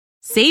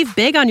Save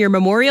big on your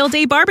Memorial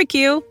Day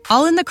barbecue,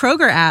 all in the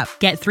Kroger app.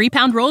 Get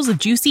 3-pound rolls of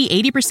juicy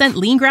 80%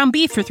 lean ground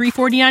beef for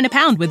 $3.49 a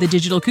pound with a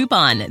digital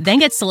coupon. Then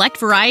get select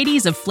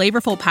varieties of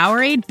flavorful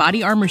Powerade,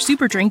 Body Armor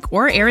Super Drink,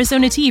 or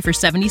Arizona tea for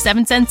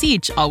 77 cents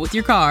each, all with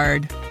your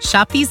card.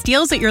 Shop these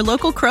deals at your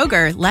local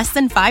Kroger, less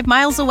than 5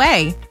 miles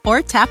away.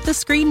 Or tap the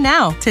screen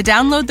now to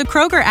download the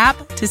Kroger app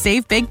to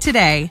save big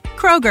today.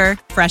 Kroger,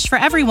 fresh for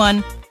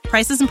everyone.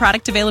 Prices and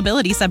product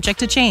availability subject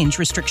to change.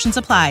 Restrictions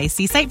apply.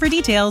 See site for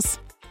details.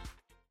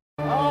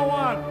 On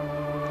 1,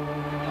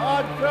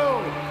 on 2,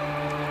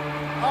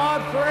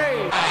 on 3.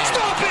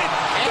 Stop it!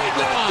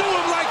 Do not do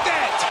him like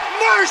that!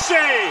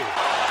 Mercy!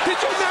 Did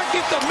you not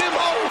get the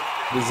memo?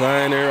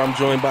 Designer, I'm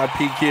joined by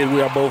P Kid.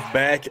 We are both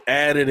back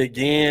at it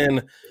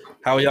again.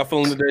 How are y'all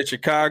feeling today,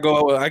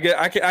 Chicago?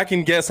 I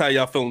can guess how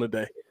y'all feeling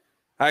today.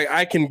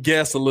 I can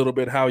guess a little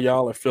bit how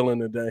y'all are feeling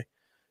today.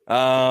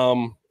 I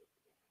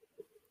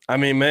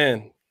mean,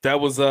 man,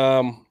 that was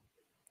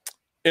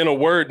in a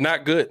word,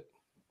 not good.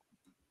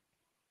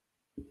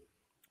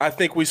 I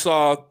think we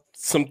saw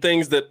some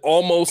things that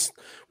almost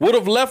would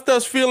have left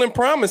us feeling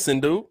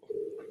promising, dude.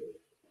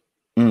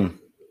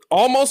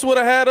 Almost would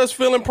have had us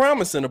feeling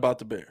promising about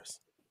the Bears.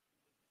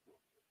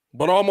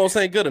 But almost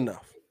ain't good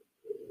enough.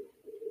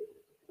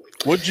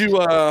 What'd you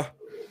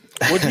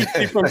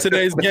see from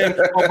today's game?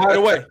 Oh,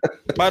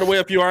 by the way,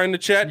 if you are in the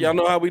chat, y'all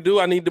know how we do.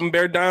 I need them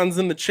Bear Dons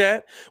in the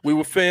chat. We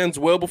were fans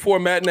well before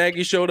Matt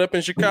Nagy showed up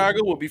in Chicago.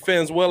 We'll be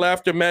fans well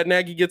after Matt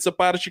Nagy gets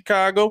up out of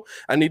Chicago.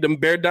 I need them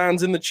Bear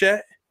Dons in the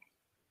chat.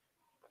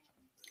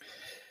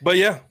 But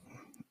yeah,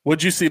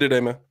 what'd you see today,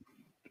 man?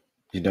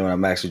 You know,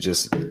 I'm actually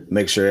just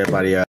make sure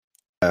everybody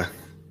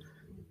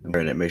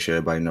make sure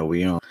everybody know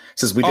we on.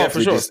 Since we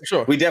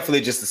we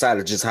definitely just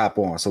decided to just hop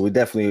on. So we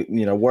definitely,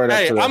 word up.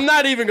 Hey, I'm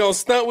not even gonna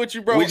stunt with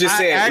you, bro. We just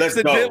said, I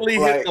accidentally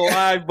hit the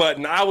live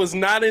button. I was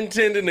not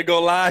intending to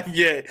go live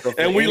yet, so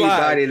and we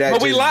live.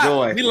 But we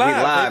live. We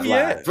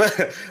live.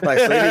 Like,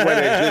 so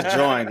anybody that just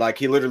joined, like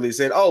he literally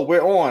said, "Oh,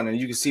 we're on," and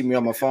you can see me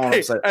on my phone.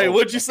 Hey, like,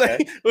 what'd you say?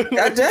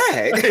 God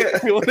dang!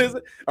 What is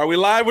it? Are we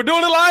live? We're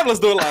doing it live. Let's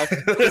do it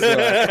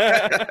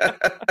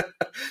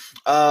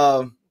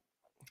live.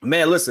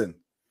 Man, listen.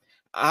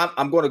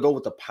 I'm going to go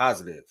with the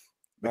positive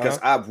because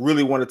I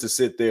really wanted to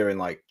sit there and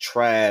like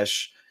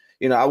trash.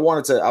 I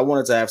wanted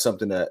to have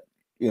something that,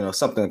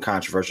 something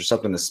controversial,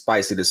 something that's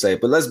spicy to say.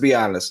 But let's be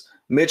honest,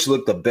 Mitch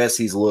looked the best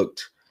he's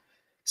looked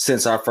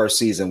since our first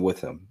season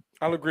with him.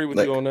 I'll agree with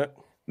you on that.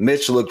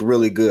 Mitch looked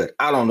really good.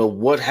 I don't know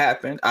what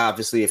happened.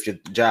 Obviously, if your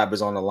job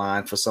is on the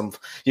line for some,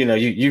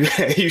 you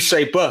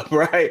shape up,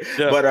 right?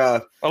 Yeah. But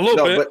a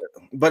little bit,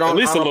 but at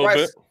least a little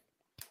bit.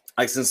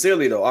 Like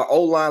sincerely though, our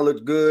O-line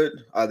looked good.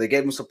 They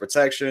gave him some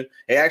protection.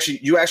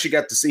 You actually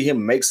got to see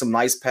him make some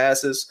nice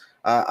passes.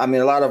 I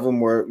mean, a lot of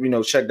them were,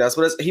 checked out,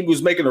 but he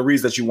was making the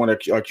reads that you want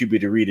our QB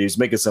to read. He was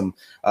making some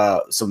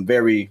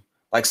very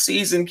like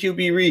seasoned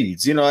QB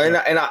reads, and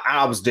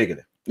I was digging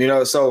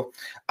it, So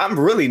I'm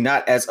really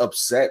not as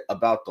upset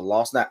about the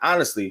loss. Now,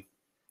 honestly,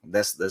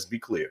 let's be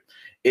clear,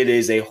 it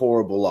is a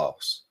horrible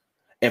loss,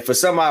 and for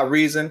some odd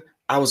reason,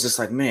 I was just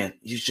like, man,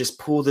 you just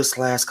pull this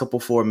last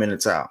 4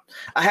 minutes out.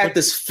 I had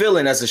this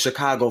feeling as a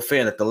Chicago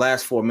fan that the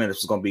last 4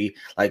 minutes was going to be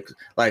like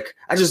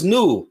I just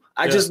knew.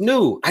 I just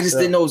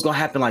didn't know it was going to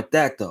happen like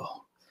that, though.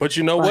 But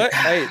you know what?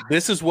 Hey,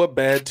 this is what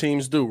bad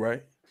teams do,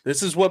 right?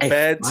 This is what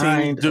bad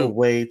teams do. Find a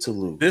way to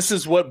lose. This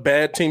is what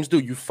bad teams do.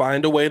 You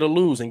find a way to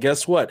lose. And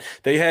guess what?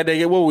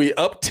 We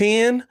up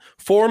 10,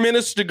 4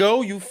 minutes to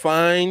go. You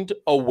find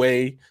a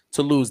way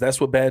to lose.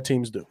 That's what bad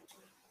teams do.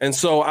 And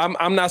so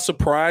I'm not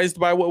surprised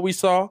by what we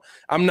saw.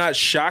 I'm not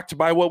shocked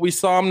by what we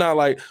saw. I'm not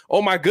like,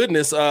 oh my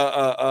goodness,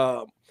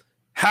 how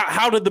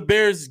did the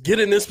Bears get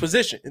in this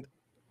position?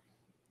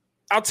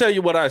 I'll tell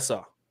you what I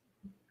saw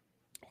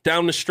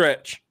down the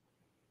stretch.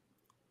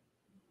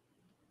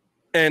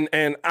 And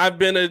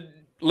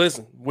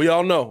we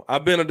all know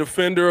I've been a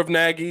defender of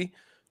Nagy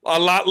a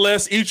lot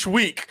less each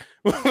week.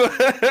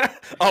 A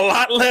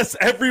lot less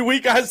every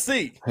week I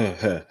see.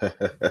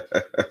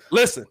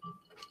 Listen.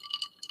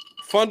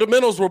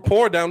 Fundamentals were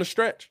poor down the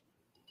stretch.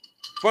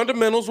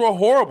 Fundamentals were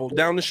horrible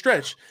down the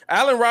stretch.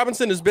 Allen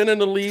Robinson has been in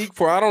the league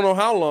for I don't know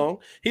how long.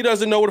 He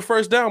doesn't know what a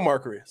first down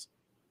marker is.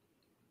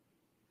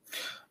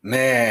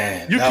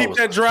 Man, you keep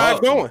that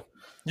drive going.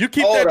 You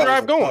keep that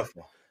drive going.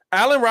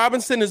 Allen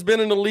Robinson has been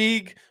in the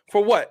league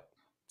for what?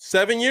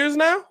 7 years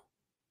now?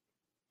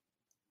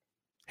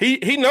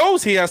 He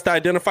knows he has to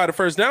identify the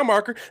first down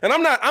marker. And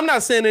I'm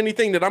not saying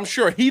anything that I'm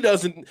sure he's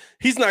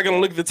not going to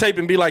look at the tape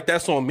and be like,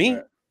 that's on me.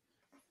 Right.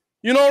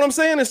 You know what I'm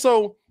saying? And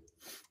so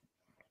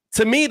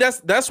to me,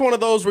 that's one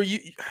of those where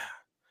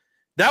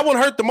that one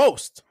hurt the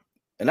most.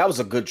 And that was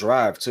a good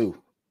drive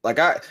too. Like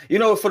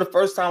for the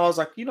first time I was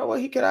like, you know what?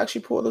 He could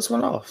actually pull this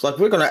one off. Like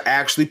we're going to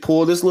actually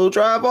pull this little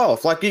drive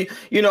off. Like,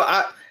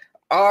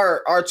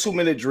 our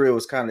 2-minute drill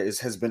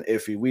has been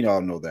iffy. We all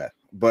know that,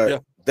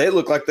 but they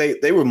look like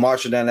they were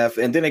marching down that.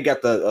 And then they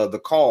got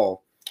the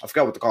call I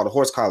forgot what they call the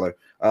horse collar.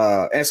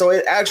 And so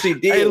it actually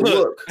did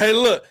look. And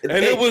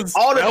it was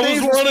all the that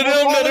was one of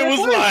them that it was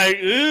like,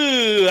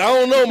 I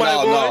don't know, my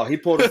boy. No, he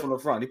pulled him from the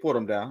front. He pulled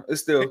him down.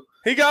 It's still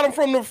he got him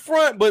from the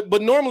front,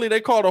 but normally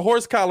they call it a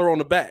horse collar on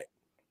the back.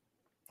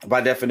 By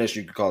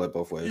definition, you can call it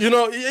both ways. You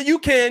know, you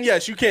can,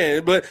 yes, you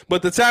can. But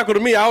the tackle to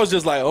me, I was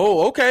just like,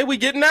 oh, okay, we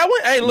getting that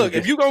one. Hey, look,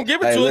 if you gonna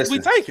give it to us, we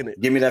taking it.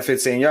 Give me that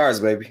 15 yards,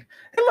 baby.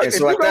 Hey, look, if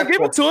you gonna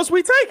give it to us,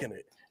 we taking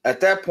it. At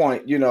that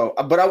point, you know,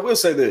 but I will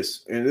say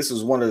this, and this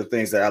is one of the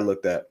things that I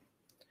looked at.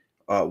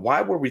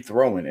 Why were we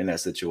throwing in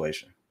that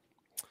situation?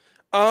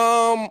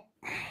 Because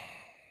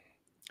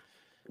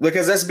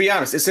let's be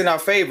honest, it's in our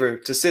favor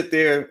to sit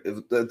there.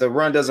 If the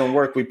run doesn't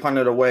work, we punt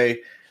it away.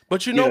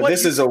 But you know what?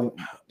 This is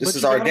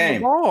our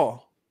game.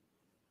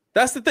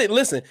 That's the thing.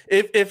 Listen,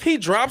 if he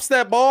drops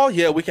that ball,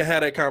 yeah, we can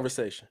have that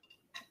conversation.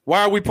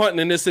 Why are we punting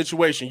in this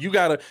situation? You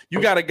got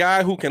a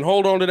guy who can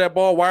hold on to that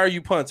ball. Why are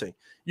you punting?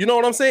 You know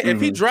what I'm saying? Mm-hmm.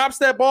 If he drops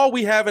that ball,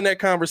 we having that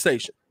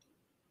conversation.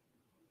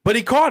 But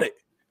he caught it.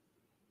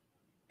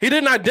 He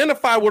didn't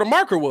identify what a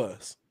marker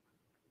was.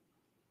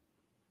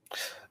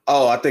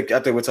 Oh, I think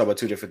we're talking about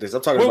two different things.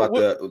 I'm talking about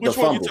the fumble. Which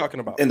one are you talking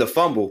about? In the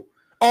fumble.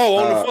 Oh,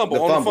 on the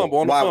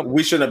fumble.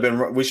 We shouldn't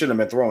have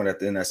been throwing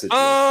in that situation.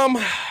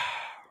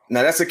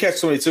 Now that's a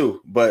catch-22,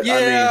 but yeah,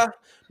 I mean,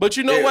 but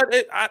you know what?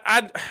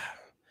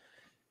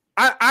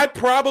 I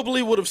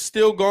probably would have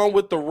still gone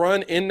with the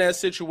run in that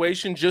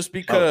situation just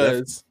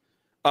because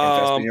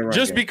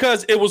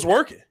because it was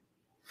working.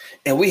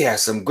 And we had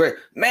some great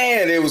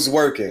it was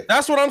working.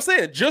 That's what I'm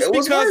saying. Just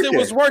because it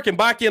was working.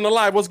 Baki in the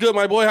live. What's good,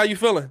 my boy? How you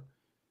feeling?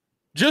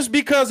 Just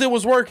because it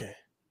was working.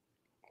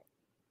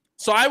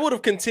 So I would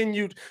have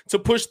continued to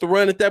push the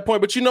run at that point.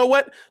 But you know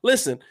what?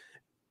 Listen,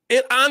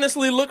 it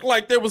honestly looked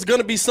like there was going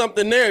to be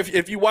something there.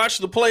 If you watch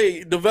the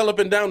play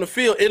developing down the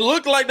field, it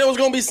looked like there was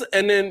going to be,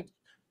 and then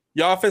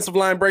your offensive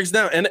line breaks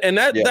down. And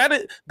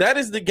that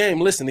is the game.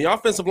 Listen, the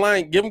offensive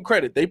line, give them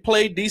credit. They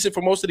played decent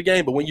for most of the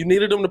game, but when you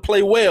needed them to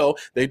play well,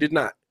 they did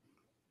not.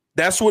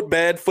 That's what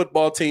bad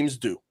football teams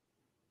do.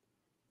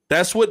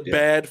 That's what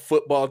bad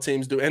football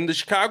teams do. And the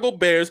Chicago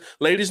Bears,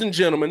 ladies and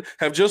gentlemen,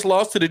 have just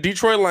lost to the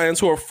Detroit Lions,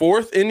 who are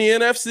fourth in the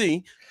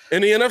NFC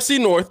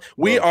North.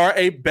 We are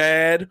a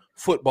bad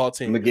football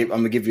team. I'm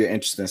gonna give you an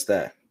interesting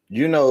stat.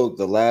 You know,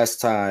 the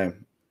last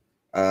time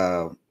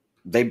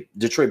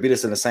Detroit beat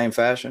us in the same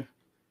fashion,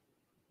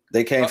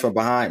 they came from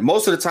behind.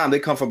 Most of the time, they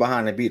come from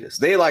behind and beat us.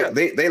 They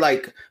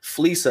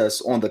fleece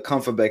us on the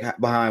comfort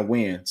behind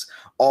wins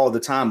all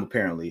the time,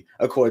 apparently,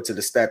 according to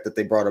the stat that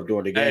they brought up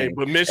during the game. Hey,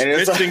 but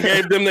Michigan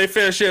gave them their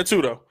fair share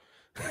too, though.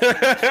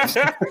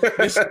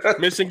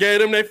 Michigan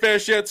gave them their fair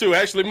share too.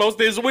 Actually, most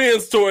of his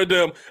wins toward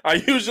them are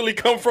usually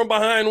come from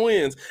behind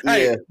wins.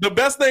 Hey, the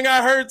best thing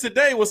I heard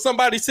today was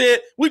somebody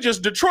said we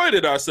just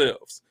Detroited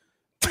ourselves.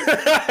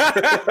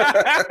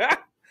 That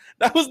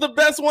was the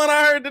best one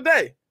I heard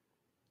today.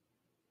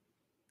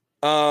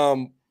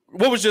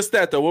 What was just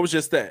that though? What was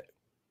just that?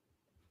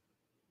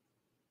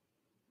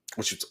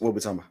 What we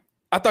talking about?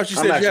 I thought you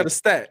said you had a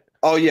stat.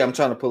 Oh yeah, I'm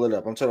trying to pull it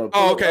up. Okay.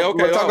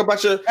 Talk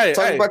about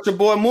your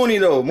boy Mooney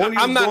though.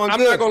 I'm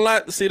not gonna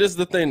lie. See, this is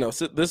the thing though.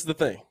 This is the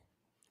thing.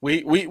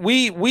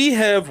 We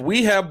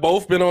have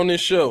both been on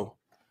this show,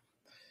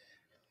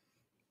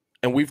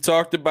 and we've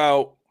talked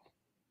about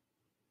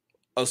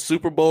a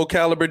Super Bowl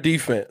caliber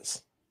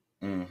defense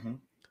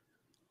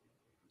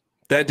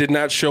that did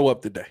not show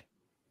up today.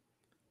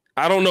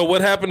 I don't know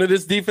what happened to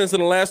this defense in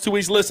the last 2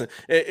 weeks. Listen,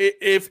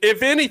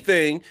 if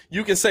anything,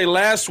 you can say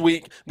last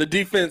week the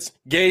defense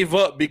gave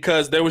up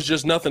because there was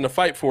just nothing to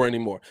fight for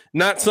anymore.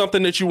 Not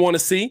something that you want to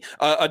see,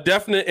 a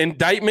definite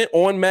indictment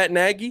on Matt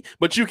Nagy,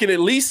 but you can at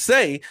least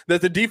say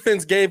that the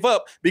defense gave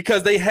up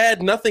because they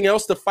had nothing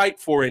else to fight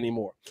for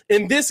anymore.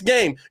 In this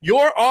game,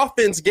 your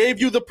offense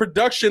gave you the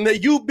production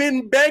that you've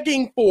been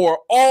begging for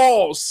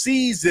all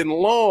season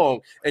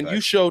long, and you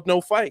showed no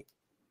fight.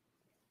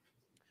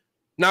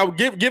 Now,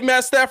 give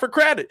Matt Stafford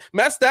credit.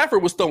 Matt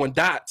Stafford was throwing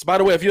dots. By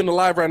the way, if you're in the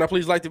live right now,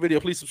 please like the video.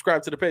 Please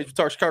subscribe to the page. We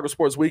talk Chicago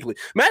Sports Weekly.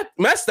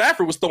 Matt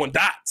Stafford was throwing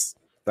dots.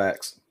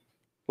 Facts.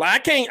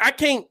 Like I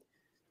can't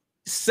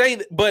say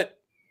that, but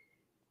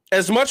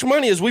as much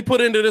money as we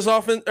put into this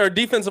offense or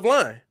defensive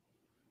line,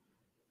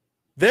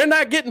 they're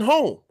not getting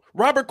home.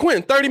 Robert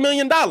Quinn, $30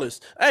 million.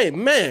 Hey,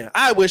 man,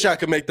 I wish I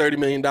could make $30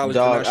 million and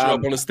not show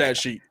up on the stat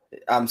sheet.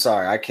 I'm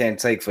sorry. I can't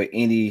take for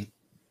any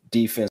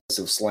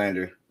defensive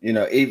slander. You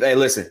know, hey,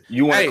 listen,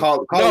 you want to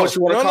call it what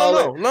you want to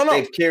call it? No.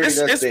 They've carried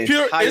us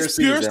the entire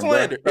season,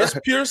 slander. Bro. It's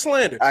pure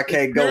slander. I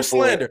can't go for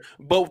slander. It.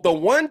 But the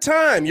one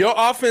time your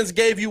offense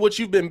gave you what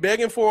you've been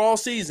begging for all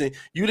season,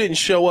 you didn't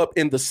show up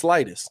in the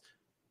slightest.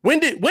 When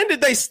did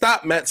they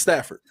stop Matt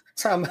Stafford?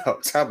 Time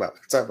out.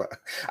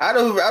 I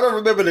don't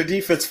remember the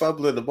defense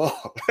fumbling the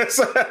ball. I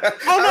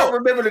don't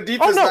remember the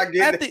defense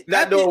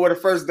not knowing where the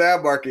first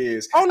down mark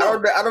is. I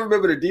don't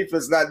remember the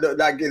defense not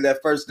getting that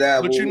first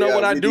down. But you know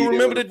what I do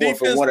remember the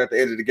defense one at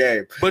the end of the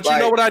game. But you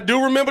know what I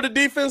do remember the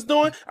defense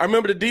doing? I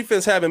remember the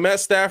defense having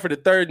Matt Stafford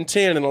at 3rd and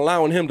 10 and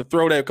allowing him to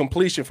throw that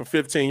completion for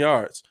 15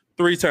 yards.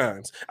 3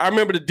 times. I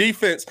remember the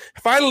defense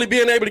finally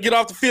being able to get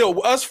off the field.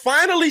 Us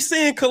finally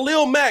seeing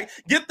Khalil Mack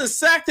get the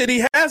sack that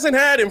he hasn't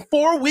had in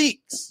 4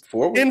 weeks.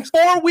 4 weeks? In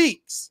 4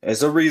 weeks.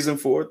 There's a reason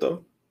for it,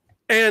 though.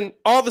 And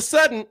all of a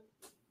sudden,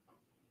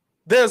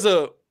 there's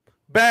a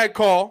bad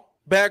call,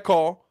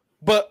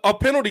 but a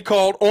penalty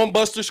called on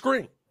Buster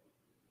Screen.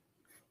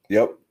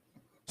 Yep.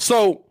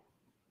 So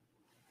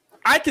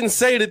I can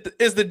say that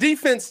is the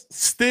defense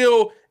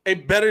still a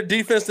better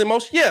defense than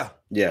most? Yeah.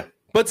 Yeah.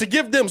 But to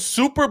give them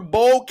Super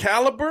Bowl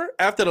caliber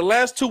after the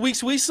last 2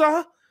 weeks we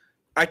saw,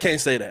 I can't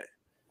say that.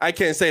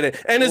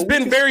 And it's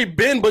been very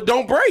bend but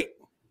don't break.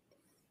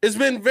 It's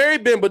been very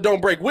bend but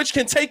don't break, which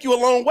can take you a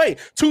long way.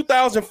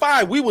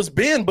 2005, we was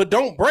bend but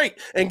don't break.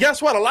 And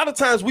guess what? A lot of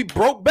times we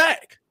broke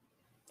back.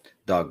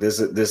 Dog, this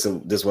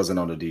wasn't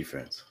on the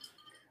defense.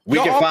 We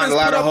Your can find a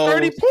lot of holes.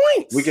 30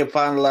 points. We can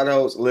find a lot of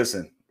holes.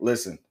 Listen.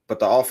 But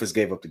the offense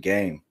gave up the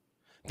game.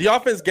 The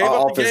offense gave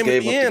up the game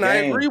at the end. I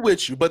agree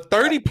with you. But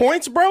 30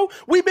 points, bro,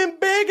 we've been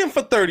begging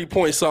for 30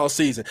 points all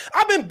season.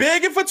 I've been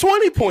begging for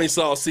 20 points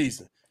all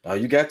season. Oh,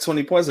 you got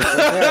 20 points.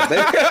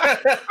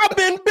 I've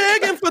been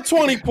begging for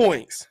 20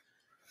 points.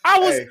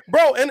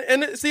 Bro,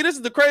 and see, this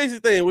is the crazy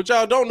thing, which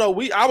y'all don't know.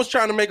 I was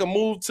trying to make a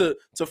move to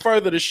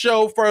further the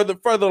show, further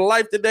the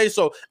life today.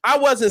 So I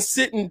wasn't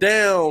sitting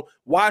down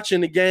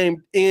watching the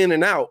game in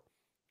and out.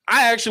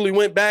 I actually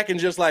went back and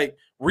just like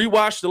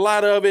rewatched a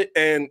lot of it,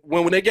 and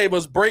when they gave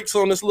us breaks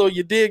on this little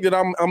you dig that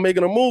I'm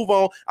making a move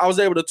on, I was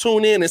able to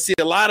tune in and see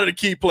a lot of the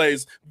key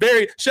plays.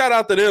 Shout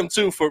out to them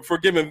too for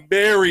giving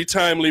very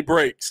timely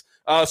breaks.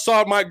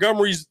 Saw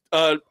Montgomery's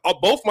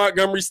both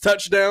Montgomery's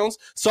touchdowns.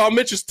 Saw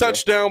Mitch's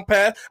touchdown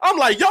pass. I'm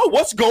like, yo,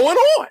 what's going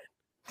on?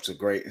 It's a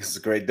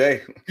great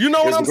day. You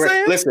know what I'm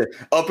saying? Listen,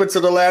 up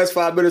until the last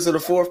 5 minutes of the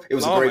fourth, it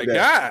was a great day.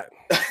 Oh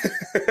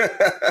my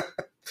God.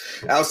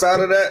 Outside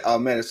of that, oh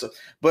man,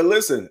 but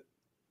listen.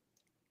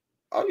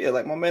 Oh yeah,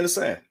 like my man is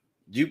saying,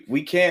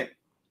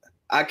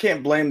 I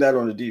can't blame that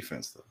on the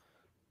defense though.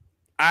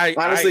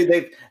 Honestly,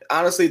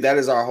 that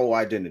is our whole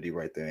identity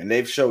right there, and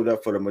they've showed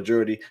up for the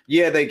majority.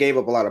 Yeah, they gave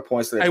up a lot of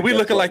points. Hey, we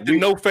looking like the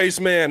no-face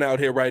man out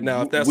here right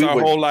now. If that's our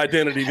whole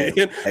identity,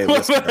 hey,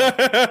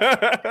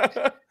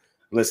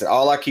 listen,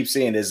 all I keep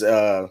seeing is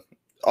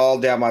all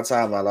down my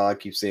timeline. All I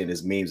keep seeing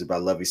is memes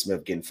about Lovie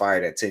Smith getting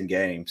fired at 10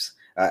 games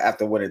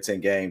after winning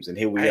 10 games, and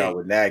here we are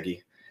with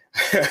Nagy.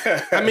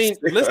 I mean,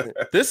 listen,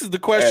 this is the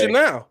question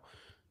now.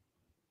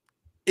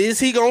 Is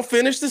he going to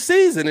finish the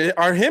season?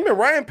 Are him and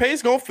Ryan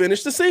Pace going to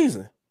finish the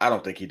season? I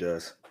don't think he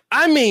does.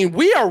 I mean,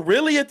 we are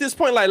really at this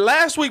point. Like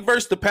last week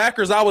versus the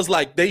Packers, I was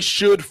like, they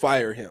should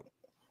fire him.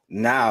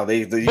 Now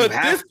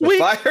this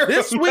week,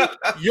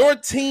 your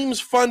team's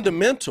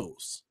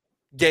fundamentals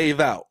gave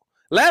out.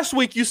 Last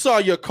week, you saw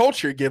your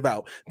culture give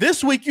out.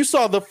 This week, you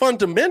saw the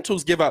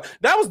fundamentals give out.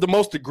 That was the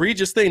most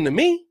egregious thing to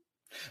me.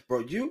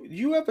 Bro,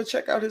 you ever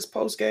check out his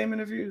post-game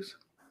interviews?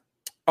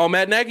 Oh,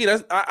 Matt Nagy,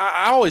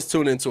 I always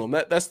tune into him.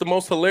 That's the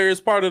most hilarious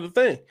part of the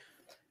thing.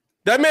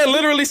 That man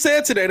literally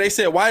said today, they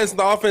said, why isn't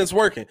the offense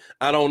working?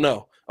 I don't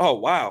know. Oh,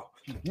 wow.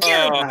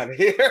 Get him out of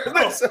here.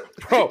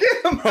 Bro,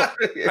 get him out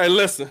of here. Hey,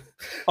 listen.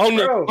 On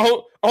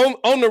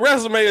the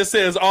resume, it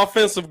says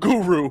offensive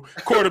guru,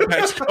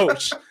 quarterbacks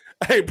coach.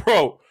 Hey,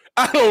 bro,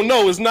 I don't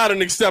know. It's not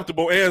an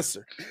acceptable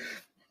answer.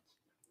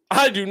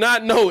 I do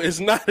not know.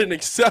 It's not an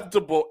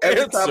acceptable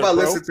answer. Every time I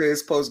listen to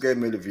his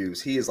post-game interviews,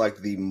 he is like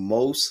the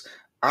most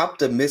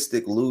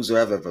optimistic loser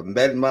I've ever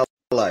met in my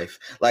life.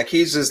 Like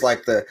he's just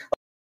like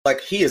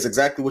he is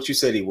exactly what you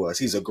said he was.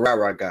 He's a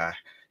rah-rah guy.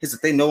 He's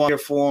they know I'm here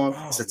for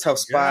him. It's a tough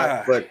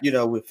spot, but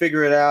we'll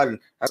figure it out. And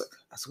I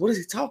said, what is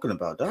he talking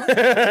about, dog?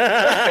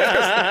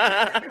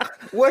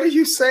 What are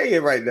you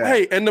saying right now?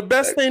 Hey, and the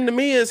best thing to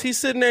me is he's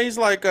sitting there. He's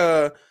like,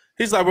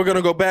 we're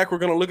gonna go back. We're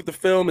gonna look at the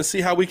film and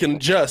see how we can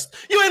adjust.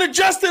 You ain't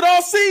adjusted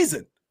all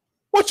season.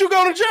 What you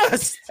gonna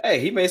adjust? Hey,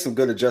 he made some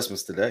good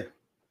adjustments today.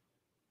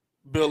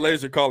 Bill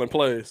Lazor calling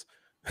plays.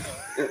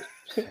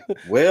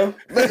 Well,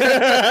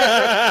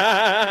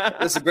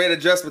 it's a great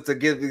adjustment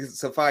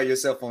to fire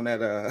yourself on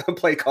that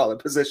play calling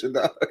position,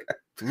 dog.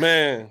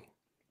 Man.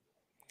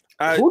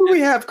 Who do we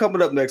have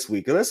coming up next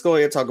week? Let's go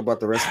ahead and talk about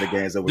the rest of the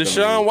games that we're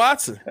Deshaun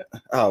Watson.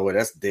 Oh, well,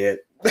 that's dead.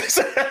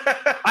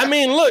 I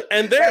mean, look,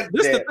 and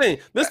this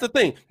is the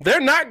thing.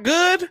 They're not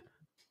good,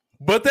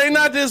 but they're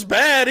not this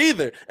bad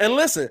either. And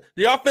listen,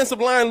 the offensive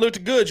line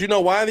looked good. You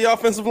know why the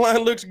offensive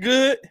line looks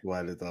good?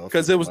 Why did the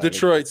Because it was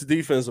Detroit's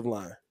defensive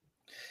line.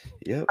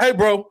 Yep. Hey,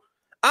 bro,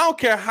 I don't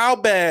care how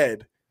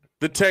bad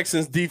the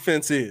Texans'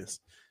 defense is.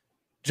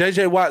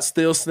 J.J. Watt's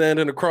still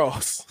standing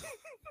across.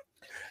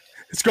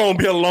 It's going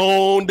to be a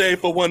long day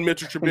for one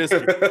Mitchell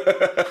Trubisky.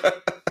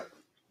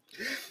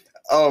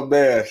 Oh,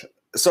 man.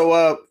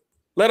 So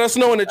let us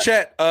know in the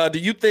chat, do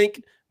you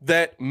think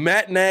that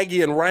Matt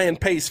Nagy and Ryan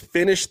Pace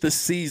finished the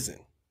season?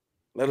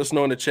 Let us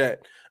know in the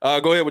chat.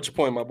 Go ahead with your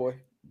point, my boy.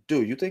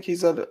 Dude, you think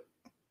he's I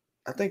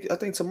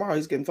think tomorrow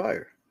he's getting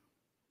fired.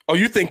 Oh,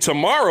 you think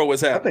tomorrow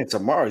is happening? I think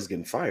tomorrow he's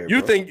getting fired.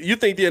 You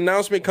think the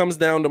announcement comes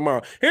down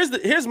tomorrow?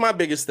 Here's my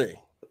biggest thing.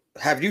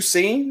 Have you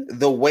seen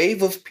the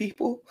wave of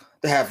people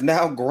that have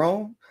now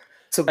grown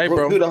to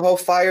do the whole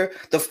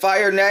the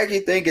fire Nagy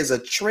thing is a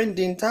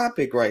trending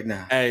topic right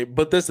now. Hey,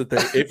 but this is the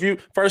thing. If you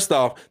first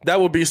off, that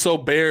would be so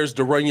Bears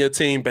to run your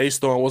team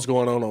based on what's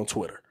going on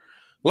Twitter.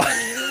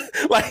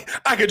 Like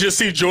I could just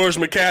see George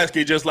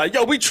McCaskey just like,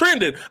 yo, we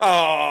trended.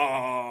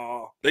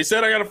 Oh, they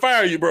said I gotta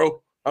fire you,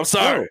 bro. I'm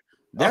sorry.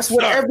 That's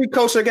what every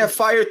coach that got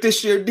fired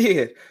this year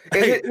did.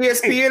 And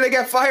ESPN, they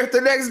got fired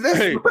the next day.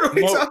 Hey, what are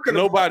we talking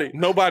about?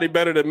 Nobody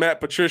better than Matt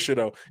Patricia,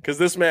 though, because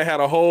this man had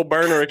a whole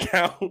burner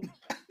account.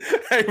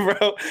 Hey,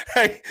 bro.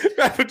 Hey,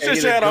 Matt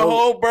Patricia had a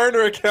whole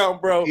burner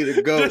account, bro.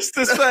 Just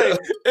to say.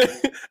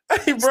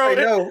 Hey,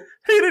 bro,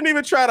 he didn't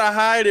even try to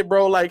hide it,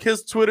 bro. Like,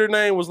 his Twitter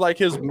name was like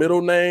his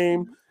middle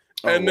name.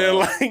 And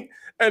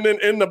then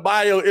in the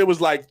bio, it was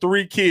like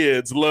 3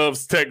 kids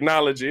loves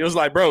technology. It was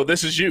like, bro,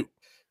 this is you.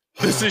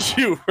 This is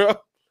you, bro.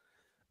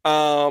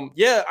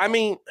 Yeah, I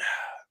mean,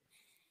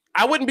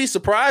 I wouldn't be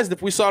surprised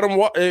if we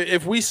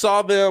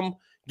saw them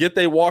get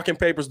their walking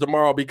papers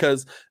tomorrow,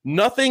 because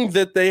nothing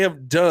that they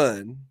have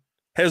done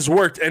has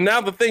worked, and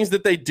now the things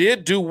that they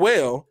did do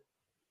well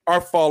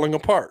are falling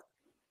apart.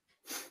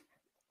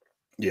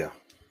 Yeah.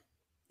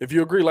 If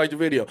you agree, like the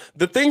video.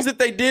 The things that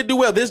they did do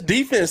well, this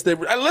defense,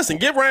 listen,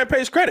 give Ryan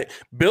Pace credit,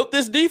 built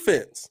this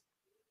defense.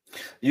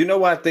 You know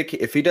what I think?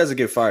 If he doesn't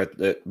get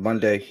fired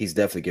Monday, he's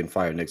definitely getting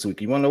fired next week.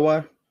 You want to know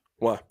why?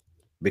 Why?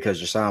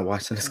 Because Deshaun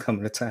Watson is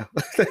coming to town.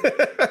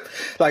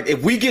 Like,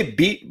 if we get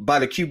beat by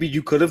the QB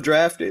you could have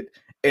drafted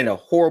in a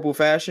horrible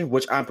fashion,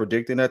 which I'm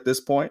predicting at this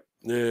point,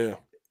 yeah,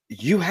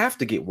 you have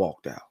to get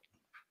walked out.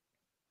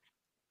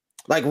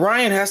 Like,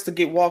 Ryan has to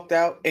get walked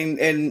out, and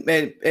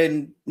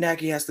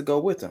Nagy has to go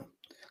with him.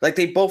 Like,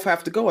 they both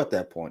have to go at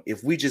that point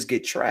if we just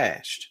get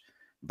trashed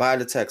by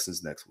the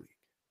Texans next week.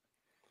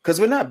 Because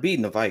we're not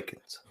beating the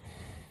Vikings.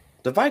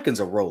 The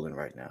Vikings are rolling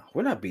right now.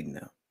 We're not beating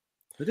them.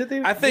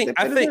 I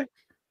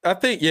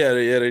think, yeah,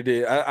 they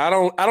did. I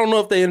don't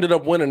know if they ended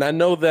up winning. I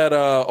know that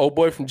old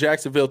boy from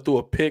Jacksonville threw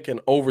a pick in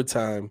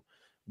overtime,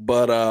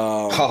 but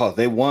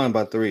they won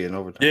by 3 in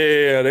overtime.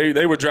 Yeah,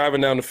 they were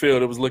driving down the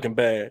field. It was looking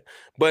bad.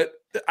 But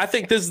I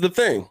think this is the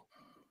thing.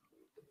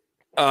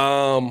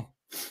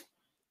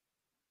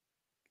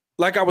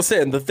 Like I was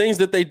saying, the things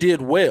that they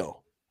did well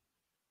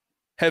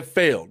have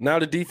failed. Now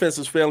the defense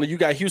is failing. You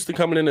got Houston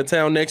coming into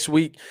town next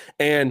week.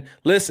 And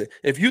listen,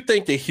 if you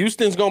think that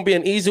Houston's going to be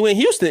an easy win,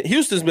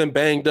 Houston's been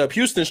banged up.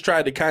 Houston's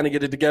tried to kind of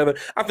get it together.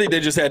 I think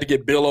they just had to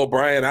get Bill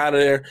O'Brien out of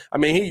there. I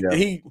mean,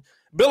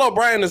 Bill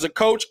O'Brien is a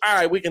coach. All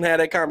right, we can have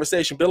that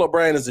conversation. Bill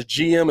O'Brien is a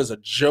GM, is a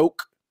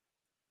joke.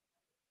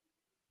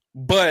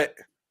 But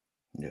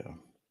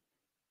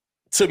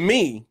to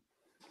me,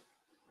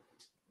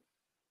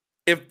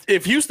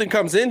 if Houston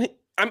comes in,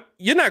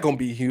 you're not going to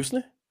beat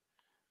Houston.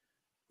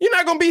 You're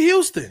not going to beat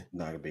Houston.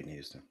 Not going to beat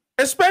Houston.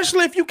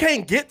 Especially if you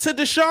can't get to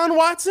Deshaun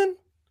Watson.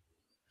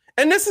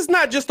 And this is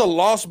not just a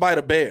loss by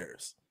the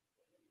Bears.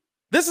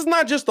 This is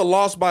not just a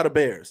loss by the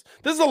Bears.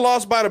 This is a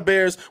loss by the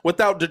Bears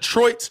without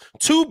Detroit's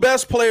 2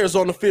 best players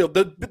on the field.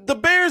 The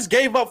Bears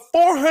gave up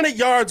 400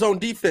 yards on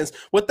defense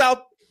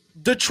without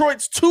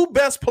Detroit's 2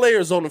 best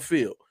players on the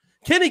field.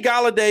 Kenny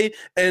Golladay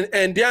and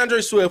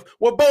DeAndre Swift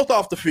were both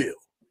off the field.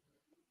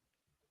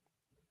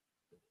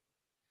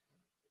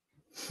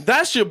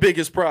 That's your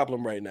biggest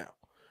problem right now.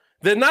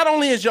 Then not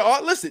only is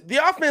the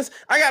offense,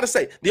 I got to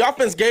say, the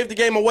offense gave the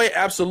game away,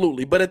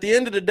 absolutely. But at the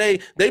end of the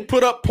day, they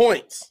put up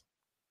points.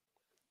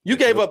 You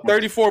gave up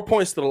 34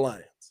 points to the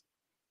Lions.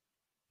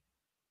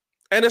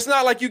 And it's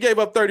not like you gave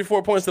up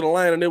 34 points to the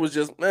Lion and it was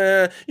just,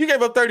 you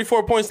gave up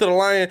 34 points to the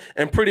Lion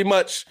and pretty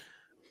much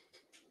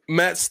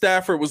Matt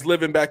Stafford was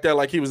living back there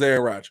like he was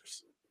Aaron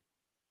Rodgers.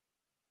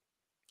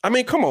 I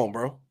mean, come on,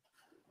 bro.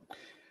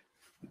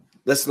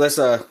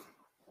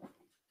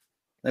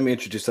 Let me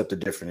introduce something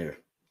different here.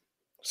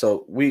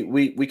 So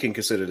we can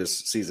consider this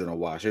season a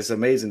wash. It's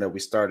amazing that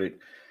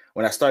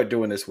when I started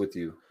doing this with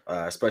you,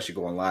 especially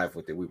going live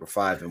with it, we were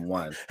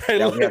 5-1.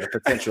 Now we have the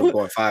potential of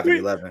going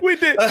 5-11.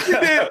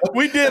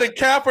 We did a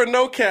cap or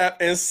no cap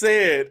and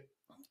said,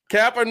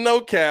 cap or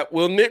no cap,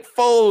 will Nick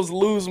Foles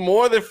lose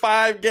more than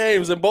 5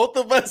 games? And both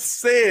of us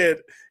said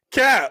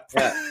cap.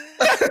 Yeah.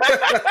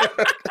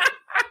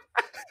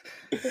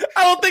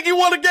 I don't think he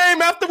won a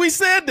game after we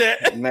said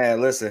that. Man,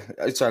 listen,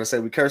 are you trying to say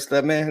we cursed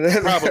that man?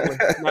 Probably.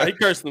 No, he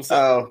cursed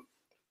himself.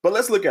 But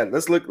let's look at it.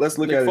 Let's look Nick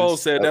at it. Foles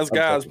said that's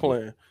God's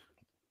plan.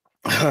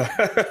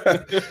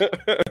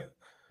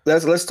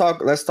 let's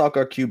talk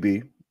our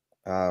QB.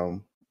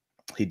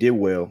 He did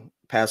well.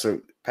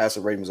 Passer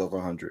rating was over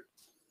 100.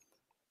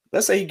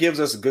 Let's say he gives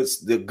us a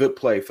good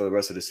play for the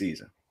rest of the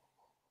season.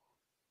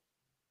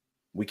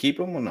 We keep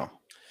him or no?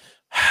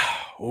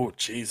 Oh,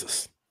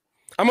 Jesus.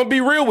 I'm going to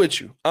be real with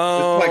you.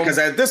 Because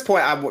at this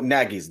point,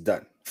 Nagy's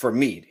done. For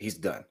me, he's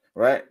done,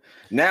 right?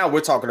 Now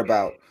we're talking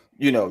about,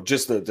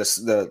 just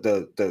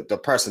the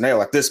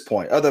personnel at this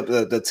point,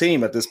 the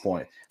team at this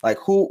point. Like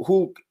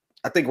who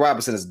I think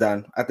Robinson is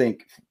done. I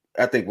think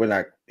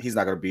he's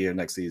not going to be here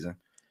next season.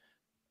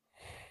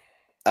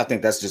 I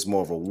think that's just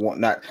more of a one,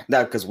 not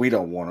because we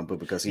don't want him, but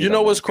because you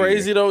know what's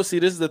crazy though? See,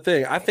 this is the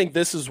thing. I think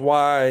this is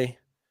why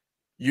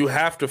you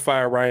have to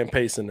fire Ryan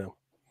Pace in them.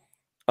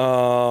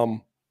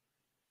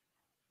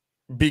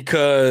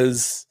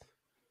 Because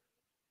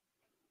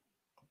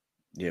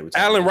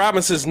Allen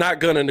Robinson's not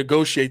going to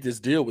negotiate this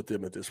deal with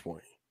them at this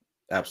point.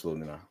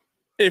 Absolutely not.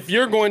 If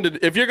you're going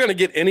to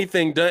get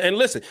anything done, and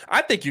listen,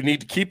 I think you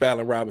need to keep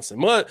Allen Robinson.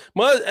 Mud,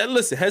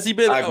 listen, has he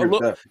been a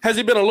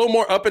little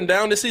more up and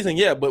down this season?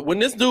 Yeah, but when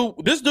this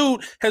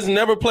dude has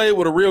never played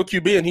with a real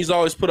QB, and he's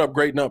always put up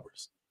great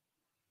numbers.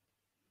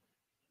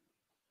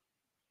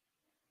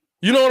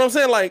 You know what I'm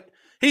saying? Like,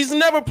 he's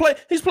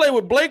played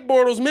with Blake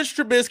Bortles, Mitch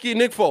Trubisky,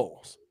 Nick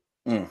Foles.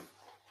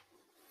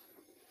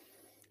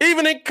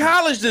 Even in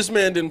college, this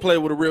man didn't play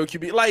with a real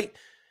QB. Like,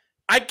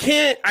 I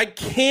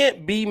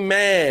can't be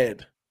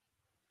mad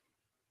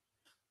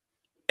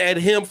at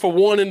him for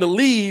wanting to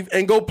leave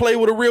and go play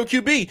with a real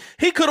QB.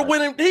 He could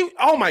have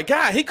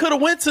he could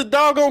have went to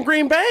doggone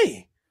Green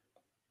Bay.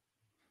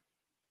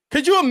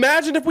 Could you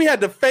imagine if we had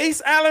to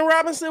face Allen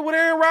Robinson with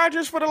Aaron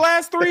Rodgers for the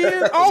last 3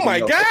 years? Oh my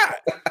God.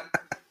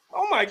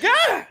 Oh my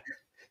God.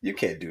 You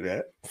can't do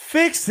that.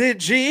 Fix it,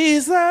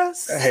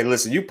 Jesus. Hey,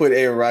 listen, you put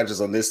Aaron Rodgers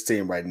on this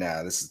team right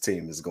now. This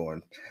team is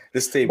going.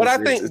 This team. But I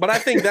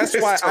think that's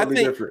why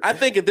I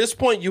think at this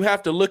point you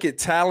have to look at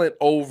talent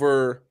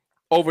over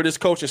this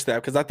coaching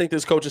staff, because I think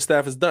this coaching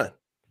staff is done.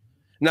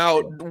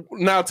 Now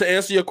to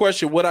answer your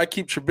question, would I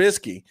keep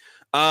Trubisky?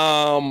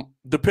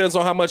 Depends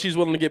on how much he's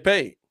willing to get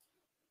paid.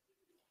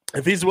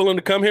 If he's willing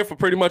to come here for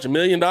pretty much $1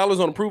 million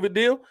on a prove-it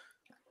deal,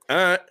 all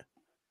right.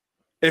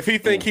 If he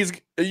think he's,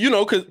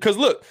 because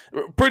look,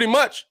 pretty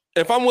much,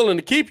 if I'm willing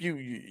to keep you,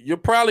 you're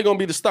probably going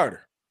to be the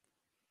starter.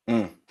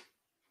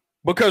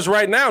 Because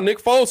right now,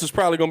 Nick Foles is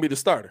probably going to be the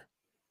starter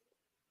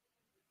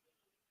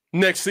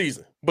next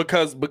season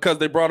because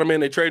they brought him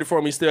in, they traded for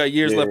him, he still had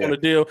years left on the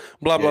deal,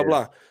 blah, blah,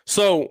 blah.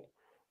 So,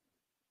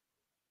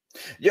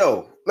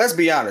 let's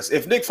be honest.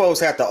 If Nick Foles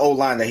had the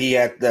O-line that he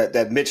had,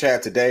 that Mitch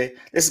had today,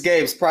 this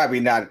game's probably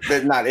not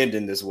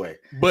ending this way.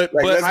 But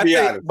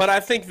I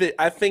think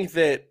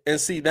that, and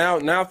see,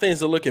 now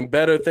things are looking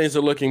better. Things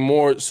are looking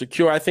more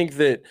secure. I think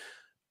that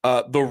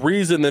the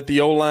reason that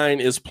the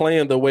O-line is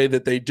playing the way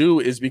that they do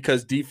is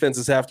because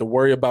defenses have to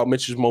worry about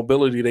Mitch's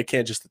mobility. They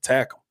can't just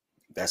attack him.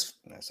 That's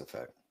a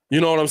fact. You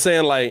know what I'm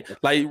saying? Like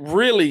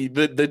really,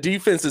 the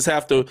defenses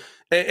have to.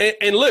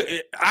 And look,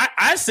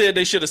 I said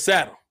they should have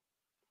sat him.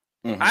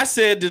 Mm-hmm. I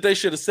said that they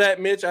should have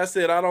sat Mitch. I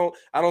said I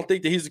don't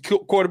think that he's the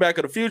quarterback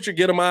of the future.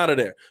 Get him out of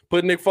there.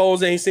 Put Nick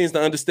Foles in. He seems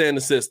to understand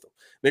the system.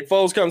 Nick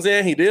Foles comes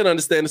in. He did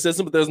understand the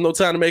system, but there's no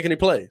time to make any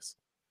plays.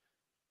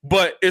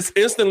 But it's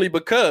instantly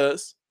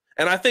because,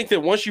 and I think that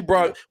once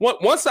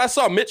I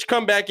saw Mitch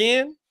come back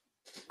in,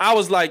 I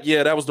was like,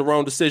 yeah, that was the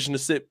wrong decision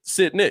to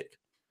sit Nick.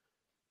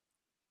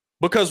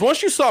 Because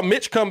once you saw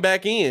Mitch come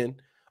back in,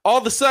 all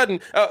of a sudden,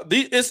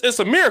 it's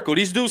a miracle.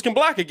 These dudes can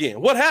block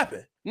again. What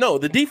happened? No,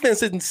 the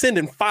defense isn't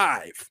sending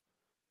 5,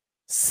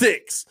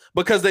 6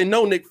 because they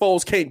know Nick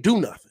Foles can't do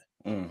nothing.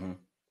 Mm-hmm.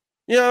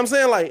 You know what I'm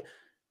saying? Like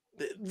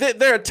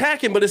they're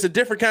attacking, but it's a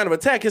different kind of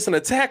attack. It's an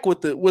attack with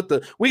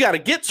the we got to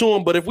get to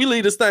him, but if we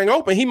leave this thing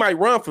open, he might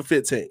run for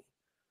 15.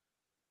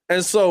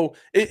 And so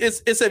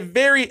it's a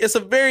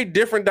very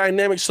different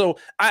dynamic. So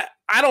I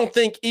don't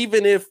think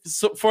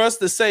for us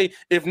to say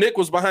if Nick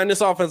was behind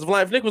this offensive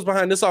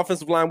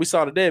line, we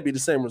saw today it'd be the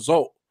same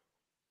result.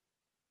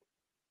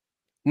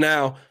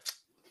 Now,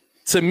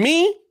 to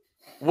me,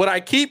 would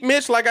I keep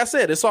Mitch? Like I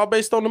said, it's all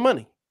based on the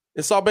money.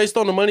 It's all based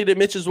on the money that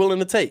Mitch is willing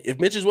to take. If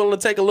Mitch is willing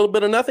to take a little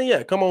bit of nothing,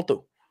 yeah, come on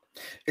through.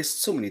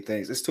 It's too many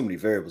things. It's too many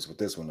variables with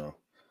this one, though.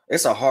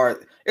 It's a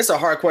hard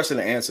question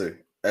to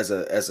answer as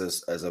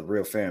a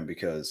real fan,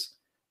 because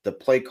the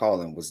play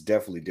calling was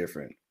definitely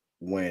different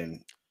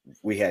when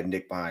we had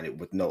Nick behind it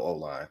with no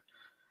O-line.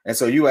 And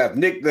so you have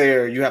Nick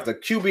there, you have the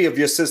QB of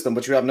your system,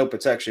 but you have no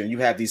protection. You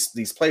have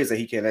these plays that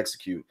he can't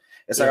execute.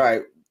 It's all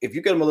right. If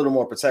you get him a little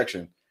more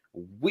protection,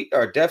 we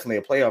are definitely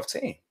a playoff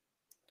team.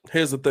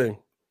 Here's the thing.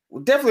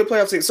 We're definitely a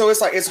playoff team. So it's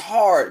like, it's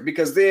hard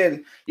because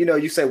then,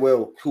 you say,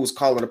 well, who was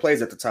calling the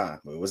plays at the time?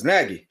 Well, it was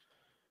Nagy.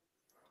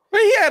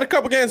 Well, he had a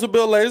couple games with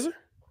Bill Lazor.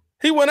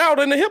 He went out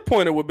in the hip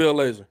pointer with Bill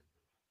Lazor.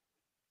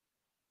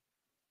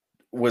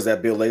 Was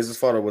that Bill Lazor's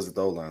fault or was it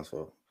the O-line's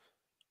fault?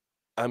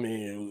 I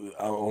mean,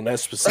 on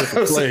that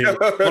specific play,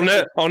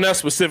 on that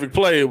specific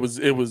play, it was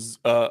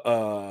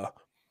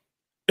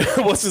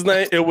what's his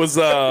name? It was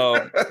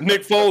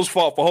Nick Foles'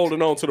 fault for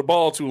holding on to the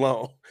ball too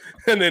long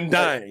and then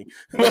dying.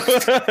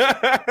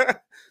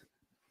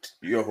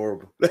 You're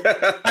horrible.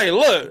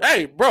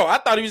 Hey, bro, I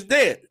thought he was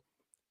dead.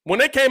 When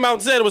they came out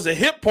and said it was a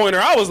hip pointer,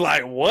 I was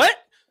like, what?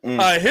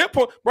 A hip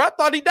pointer? Bro, I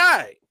thought he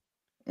died.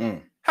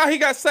 How he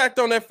got sacked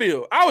on that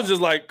field? I was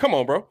just like, come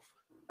on, bro.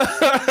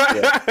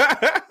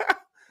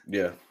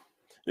 Yeah.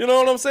 You know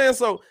what I'm saying?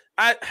 So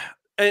I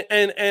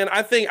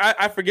think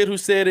I forget who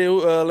said it.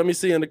 Let me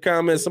see in the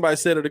comments. Somebody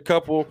said it a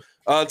couple.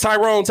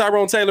 Tyrone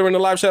Taylor in the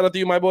live. Shout out to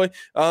you, my boy.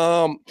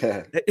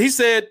 He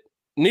said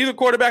neither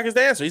quarterback is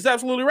the answer. He's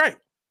absolutely right.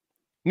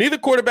 Neither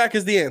quarterback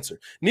is the answer.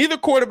 Neither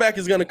quarterback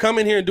is going to come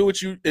in here and do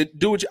what you.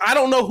 I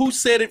don't know who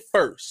said it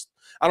first.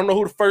 I don't know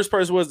who the first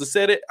person was that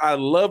said it. I'd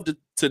love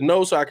to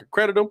know so I could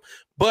credit them.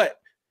 But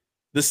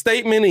The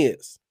statement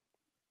is,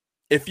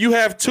 if you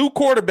have two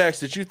quarterbacks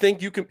that you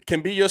think you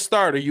can be your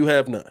starter, you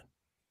have none.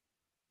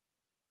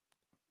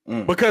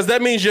 Because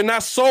that means you're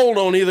not sold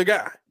on either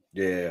guy.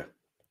 Yeah.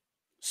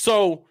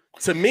 So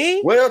to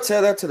me, well,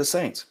 tell that to the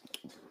Saints.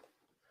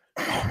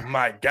 Oh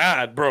my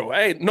God, bro.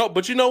 Hey, no,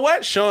 but you know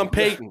what? Sean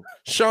Payton.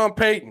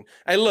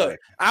 Hey, look,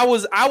 I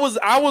was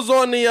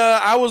on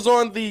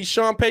the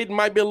Sean Payton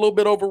might be a little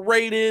bit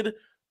overrated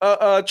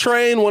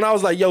train when I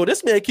was like, yo,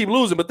 this man keep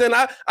losing. But then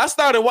I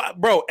started,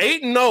 bro,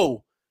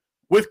 8-0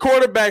 with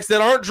quarterbacks that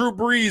aren't Drew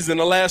Brees in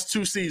the last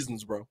 2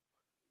 seasons, bro.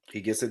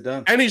 He gets it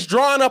done. And he's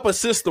drawing up a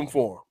system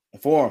for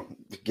him.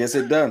 Gets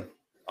it done.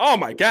 Oh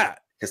my God.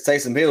 Because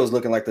Taysom Hill is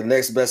looking like the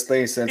next best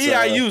thing since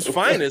EIU's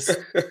finest.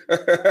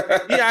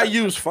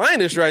 EIU's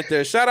finest right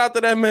there. Shout out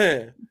to that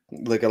man.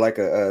 Looking like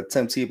a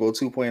Tim Tebow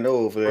 2.0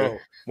 over there. Bro,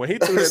 when he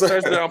threw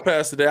that touchdown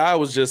pass today, I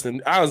was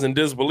in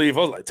disbelief. I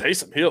was like,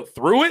 Taysom Hill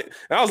threw it?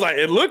 And I was like,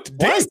 it looked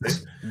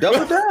decent.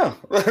 Double down.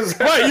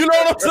 Right, you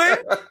know what I'm saying?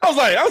 I was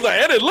like,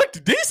 and it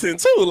looked decent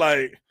too.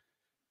 Like,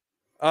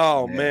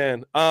 oh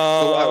man.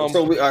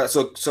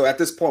 So at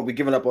this point, we're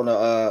giving up on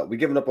the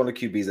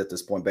QBs at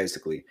this point,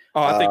 basically.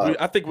 Oh,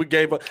 I think we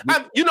gave up.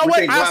 You know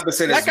what?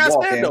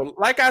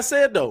 Like I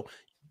said though,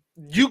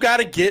 you got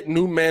to get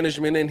new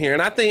management in here,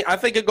 and I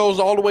think it goes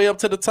all the way up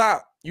to the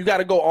top. You got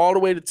to go all the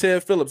way to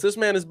Ted Phillips. This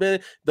man has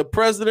been the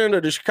president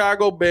of the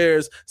Chicago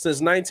Bears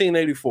since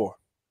 1984.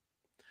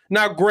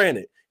 Now,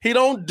 granted, he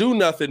don't do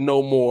nothing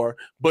no more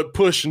but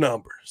push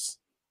numbers.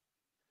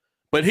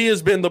 But he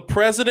has been the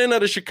president of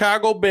the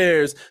Chicago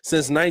Bears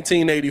since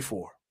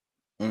 1984.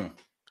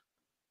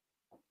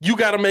 You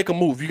got to make a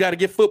move. You got to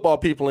get football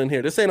people in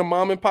here. This ain't a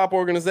mom and pop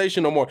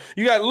organization no more.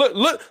 You got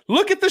to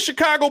look at the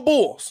Chicago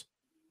Bulls.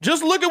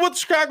 Just look at what the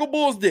Chicago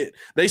Bulls did.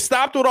 They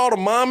stopped with all the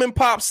mom and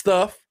pop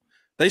stuff.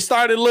 They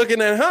started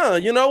looking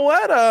at, you know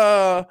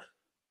what?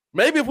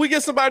 Maybe if we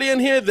get somebody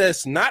in here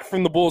that's not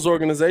from the Bulls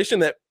organization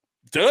that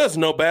does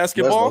know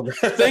basketball,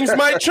 things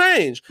might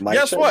change.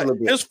 Guess what?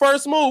 His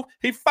first move,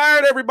 he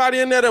fired everybody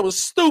in there that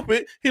was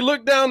stupid. He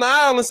looked down the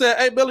aisle and said,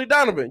 hey, Billy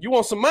Donovan, you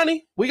want some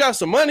money? We got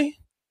some money.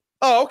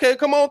 Oh, okay,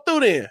 come on through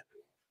then.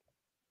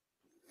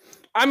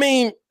 I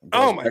mean,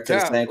 oh my God.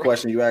 The same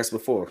question you asked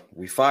before.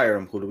 We fire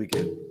him. Who do we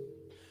get?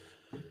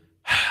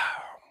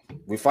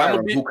 We fire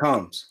him. Who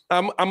comes?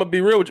 I'm gonna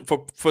be real with you.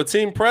 For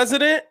team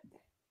president.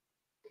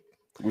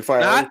 We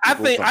fire. Now, I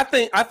think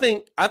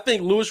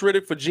Louis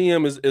Riddick for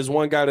GM is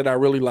one guy that I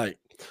really like,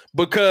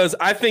 because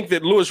I think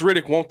that Louis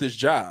Riddick wants this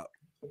job.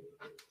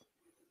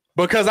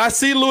 Because I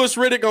see Louis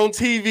Riddick on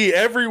TV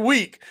every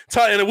week,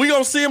 and we're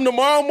gonna see him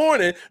tomorrow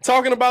morning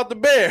talking about the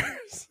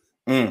Bears.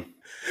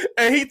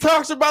 And he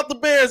talks about the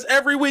Bears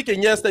every week.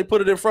 And yes, they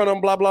put it in front of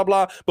him, blah, blah,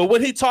 blah. But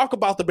when he talk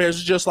about the Bears,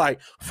 it's just like,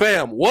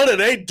 fam, what are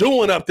they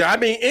doing up there? I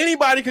mean,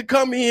 anybody could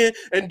come in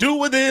and do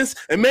with this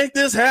and make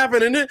this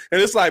happen. And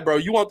it's like, bro,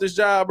 you want this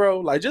job, bro?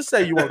 Like, just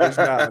say you want this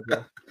job,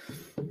 bro.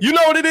 You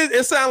know what it is?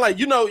 It sounds like,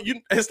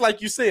 it's like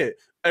you said.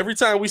 Every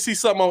time we see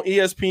something on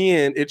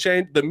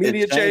ESPN, the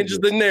media changes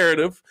the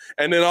narrative.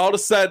 And then all of a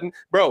sudden,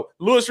 bro,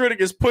 Louis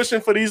Riddick is pushing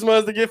for these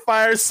mothers to get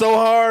fired so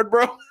hard,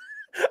 bro.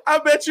 I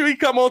bet you he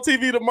come on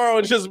TV tomorrow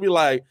and just be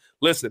like,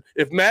 listen,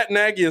 if Matt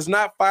Nagy is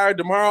not fired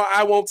tomorrow,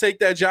 I won't take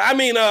that job. I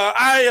mean,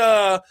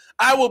 I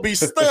will be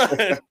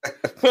stunned.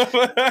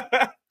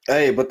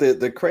 Hey, but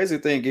the crazy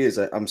thing is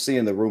I'm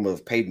seeing the rumor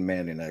of Peyton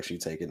Manning actually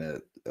taking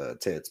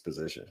Ted's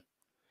position.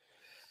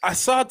 I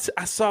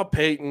saw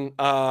Peyton.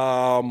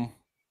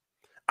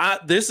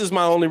 This is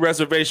my only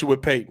reservation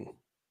with Peyton.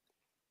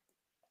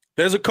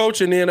 There's a coach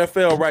in the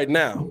NFL right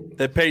now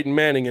that Peyton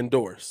Manning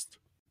endorsed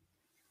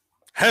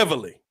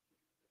heavily.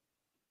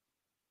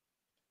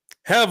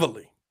 Who are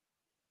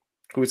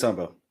we talking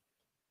about?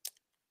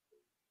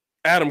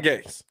 Adam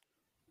Gase.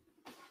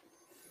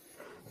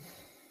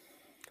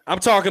 I'm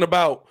talking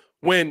about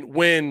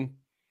when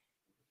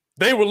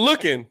they were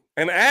looking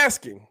and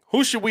asking,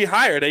 who should we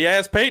hire? They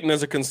asked Peyton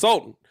as a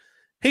consultant.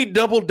 He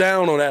doubled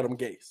down on Adam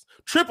Gase.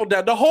 Tripled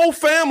down. The whole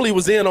family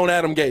was in on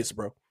Adam Gase,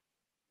 bro.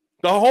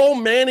 The whole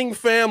Manning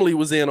family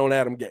was in on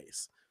Adam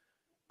Gase.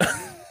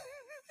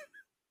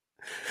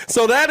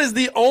 So that is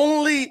the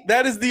only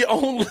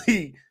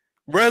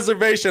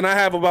reservation I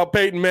have about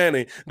Peyton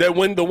Manning. That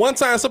when the one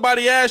time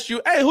somebody asks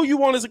you, hey, who you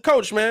want as a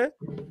coach, man?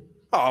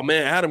 Oh,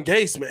 man, Adam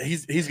Gase, man.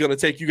 He's going to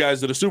take you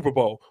guys to the Super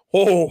Bowl.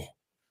 Oh,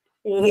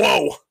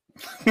 whoa.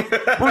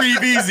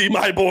 Breathe easy,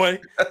 my boy.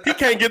 He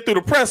can't get through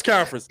the press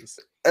conferences.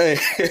 Hey.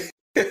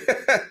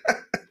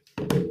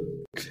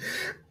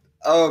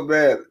 Oh,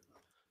 man.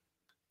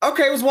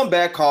 Okay, it was one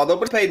bad call, though,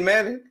 but Peyton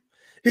Manning.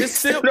 He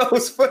still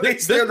knows football.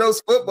 This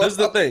is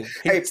the thing.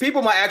 Hey,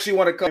 people might actually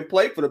want to come and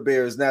play for the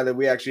Bears now that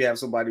we actually have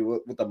somebody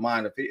with a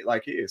mind of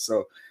like his.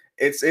 So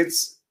it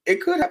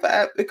could have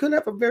a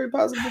very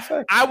positive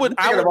effect. I would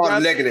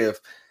about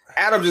negative.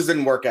 Adam just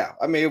didn't work out.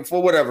 I mean,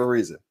 for whatever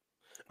reason.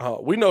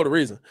 Oh, we know the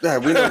reason. Yeah,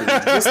 we know the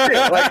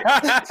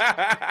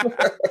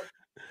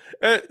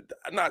reason.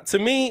 Not to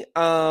me.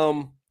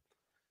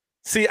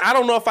 See, I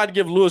don't know if I'd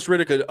give Louis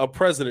Riddick a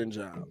president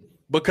job.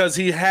 because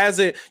he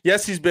hasn't.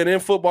 Yes, he's been in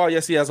football.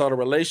 Yes, he has all the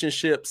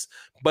relationships,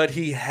 but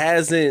he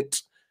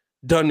hasn't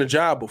done the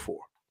job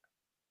before.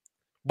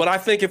 But I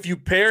think if you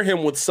pair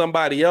him with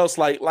somebody else,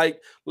 like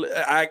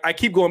I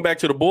keep going back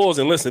to the Bulls,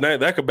 and listen,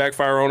 that could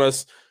backfire on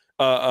us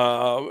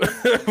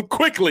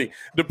quickly,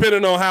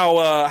 depending on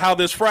how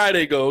this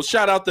Friday goes.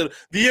 Shout out to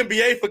the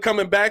NBA for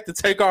coming back to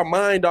take our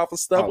mind off of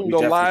stuff and go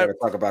live.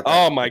 Talk about that.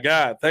 Oh my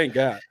God, thank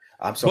God.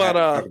 I'm so happy to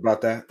talk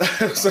about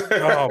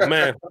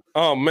that.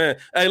 Oh man.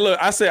 Hey, look,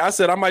 I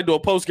said I might do a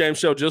post game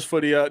show just for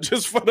the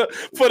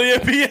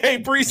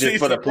NBA preseason, just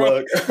for the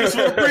plug, just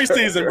for the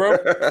preseason,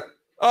 bro.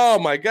 Oh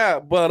my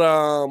God. But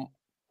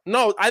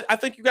no, I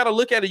think you got to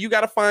look at it. You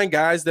got to find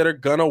guys that are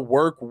gonna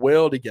work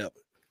well together.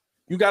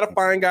 You got to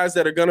find guys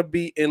that are gonna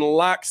be in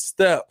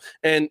lockstep.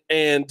 And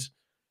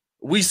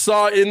we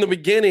saw in the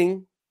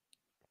beginning,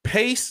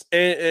 Pace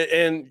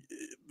and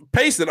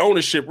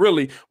ownership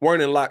really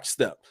weren't in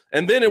lockstep.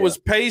 And then it was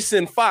Pace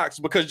and Fox,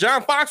 because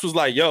John Fox was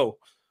like, "Yo,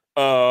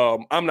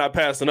 I'm not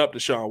passing up to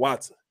Deshaun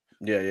Watson."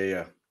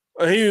 Yeah.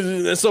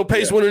 And so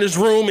Pace went in his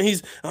room and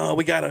he's,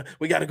 we gotta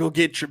go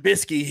get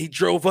Trubisky. He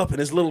drove up in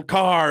his little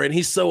car and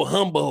he's so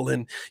humble,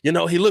 and he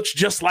looks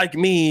just like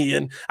me,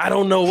 and I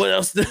don't know what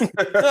else. I'm saying,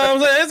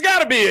 it's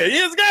gotta be it.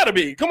 It's gotta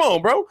be. Come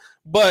on, bro.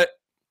 But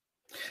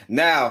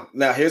now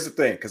here's the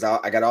thing, because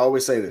I gotta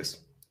always say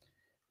this.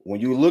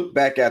 When you look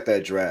back at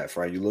that draft,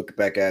 right? You look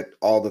back at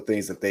all the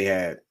things that they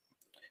had.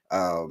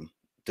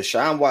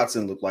 Deshaun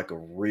Watson looked like a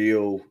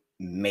real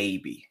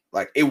maybe.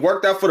 Like, it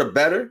worked out for the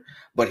better,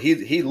 but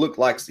he looked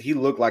like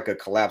a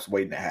collapse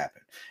waiting to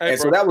happen. Hey,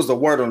 and bro. So that was the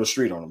word on the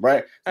street on him,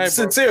 right? Hey,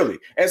 sincerely. Bro.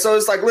 And so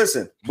it's like,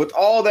 listen, with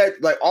all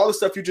that, like all the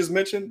stuff you just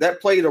mentioned,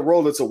 that played a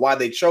role into why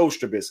they chose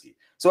Trubisky.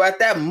 So at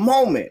that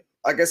moment,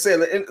 like I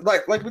said,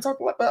 like we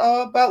talked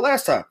about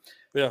last time,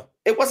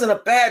 it wasn't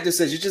a bad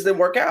decision. It just didn't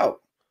work out.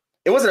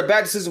 It wasn't a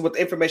bad decision with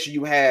the information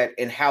you had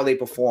and how they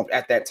performed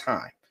at that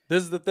time.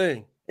 This is the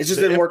thing. It just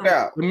didn't work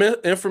out. The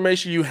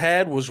information you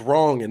had was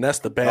wrong, and that's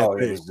the bad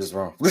thing. It was just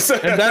wrong.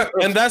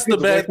 and that's the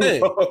bad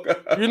thing.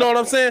 You know what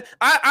I'm saying?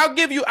 I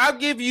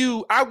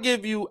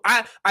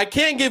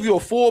can't give you a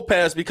full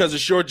pass because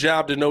it's your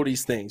job to know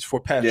these things for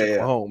Patrick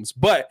Mahomes.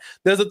 But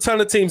there's a ton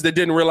of teams that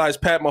didn't realize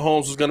Pat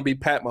Mahomes was going to be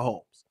Pat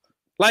Mahomes.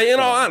 Like, in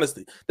all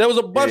honesty, there was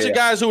a bunch of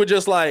guys who were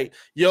just like,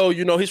 yo,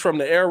 he's from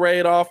the air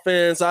raid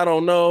offense. I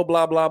don't know,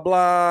 blah, blah,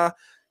 blah.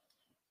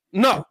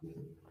 No.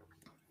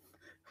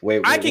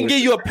 I can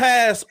give you a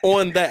pass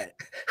on that.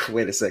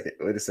 Wait a second.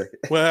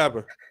 What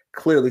happened?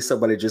 Clearly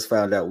somebody just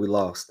found out we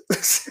lost.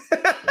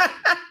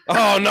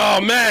 Oh,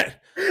 no,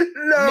 Matt.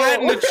 No.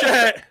 Matt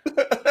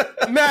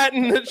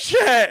in the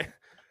chat.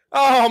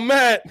 Oh,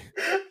 Matt.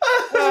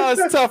 Oh,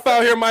 it's tough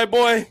out here, my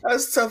boy.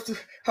 That's tough.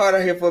 Hard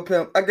out here for a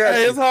pimp. I got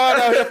it's hard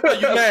out here for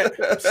you,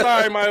 Matt.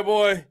 Sorry, my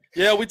boy.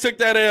 Yeah, we took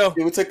that L.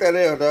 Yeah, we took that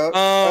L,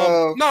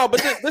 dog. No,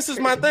 but this is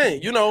my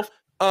thing.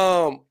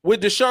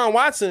 With Deshaun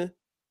Watson,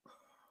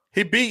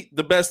 he beat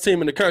the best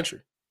team in the country.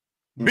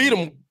 Beat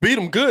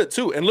him good,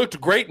 too, and looked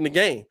great in the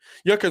game.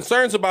 Your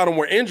concerns about him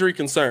were injury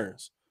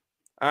concerns.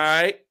 All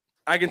right?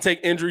 I can take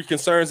injury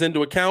concerns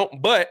into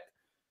account, but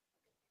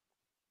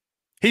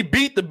he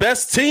beat the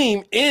best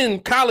team in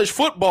college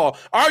football,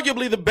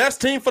 arguably the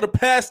best team for the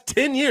past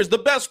 10 years, the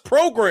best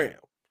program.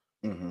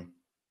 Mm-hmm.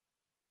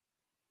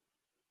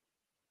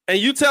 And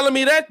you telling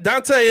me that?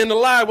 Dante in the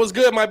live, what's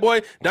good, my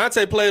boy?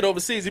 Dante played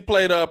overseas. He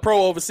played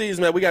pro overseas,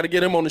 man. We got to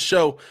get him on the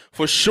show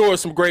for sure.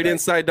 Some great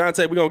insight.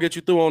 Dante, we're going to get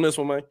you through on this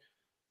one, man.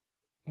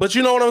 But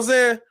you know what I'm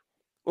saying?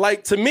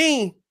 Like, to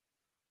me,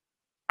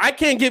 I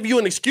can't give you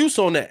an excuse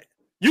on that.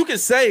 You can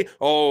say,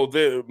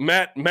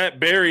 Matt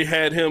Berry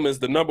had him as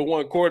the number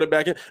one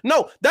quarterback.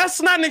 No,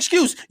 that's not an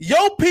excuse.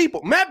 Yo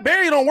people, Matt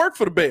Berry don't work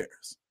for the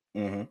Bears.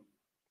 Mm-hmm.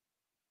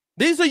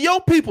 These are yo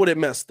people that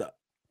messed up.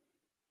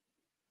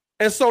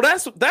 And so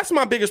that's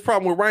my biggest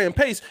problem with Ryan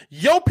Pace.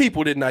 Yo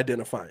people didn't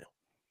identify him.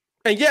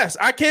 And yes,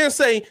 I can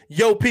say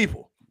yo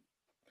people.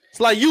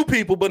 It's like you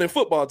people, but in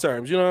football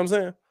terms. You know what I'm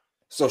saying?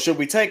 So should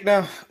we tank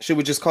now? Should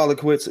we just call it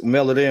quits,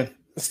 mail it in?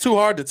 It's too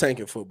hard to tank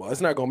in football.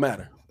 It's not gonna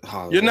matter.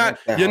 You're not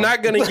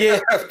gonna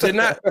get. They're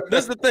not.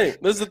 This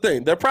is the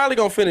thing. They're probably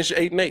gonna finish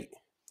 8-8.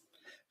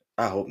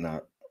 I hope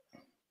not.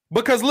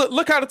 Because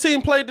look how the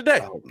team played today.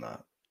 I hope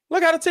not.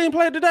 Look how the team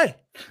played today.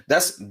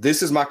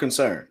 This is my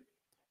concern,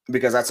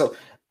 because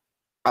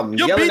I'm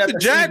you yelling beat at the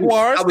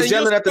Jaguars. I was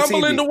yelling at the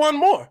TV. Into one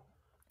more.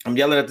 I'm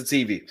yelling at the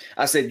TV.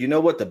 I said, you know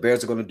what? The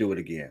Bears are going to do it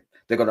again.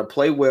 They're going to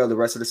play well the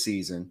rest of the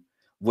season,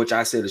 which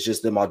I said is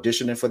just them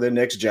auditioning for their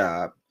next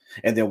job.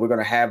 And then we're going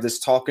to have this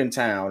talk in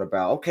town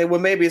about, okay, well,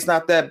 maybe it's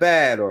not that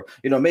bad. Or,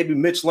 maybe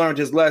Mitch learned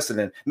his lesson,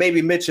 and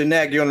maybe Mitch and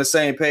Nagy are on the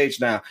same page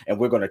now. And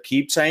we're going to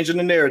keep changing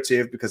the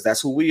narrative because that's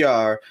who we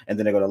are. And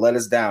then they're going to let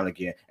us down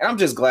again. And I'm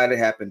just glad it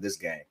happened this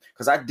game,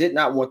 because I did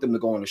not want them to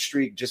go on the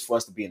streak just for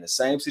us to be in the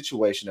same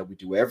situation that we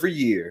do every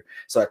year.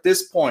 So at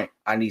this point,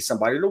 I need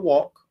somebody to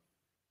walk.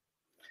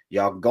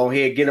 Y'all go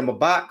ahead and get him a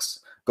box.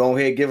 Go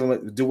ahead,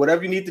 do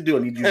whatever you need to do. I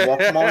need you to walk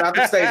them on out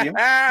the stadium.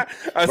 I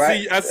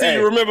see.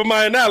 You remember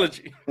my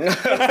analogy.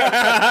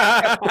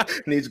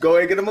 Need to go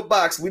ahead and get him a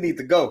box. We need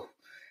to go.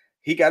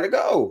 he got to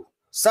go.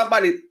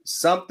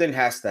 Something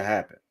has to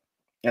happen.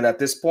 And at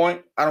this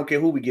point, I don't care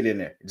who we get in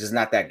there. It's just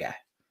not that guy.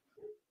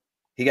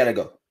 He got to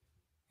go.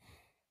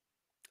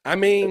 I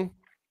mean,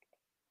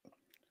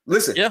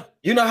 listen, yeah.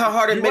 You know how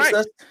hard it makes right.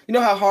 us. You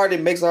know how hard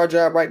it makes our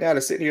job right now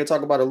to sit here and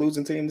talk about a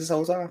losing team this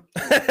whole time.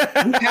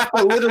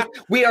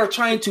 we are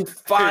trying to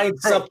find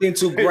something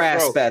to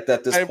grasp at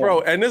this point.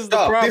 Bro, and this is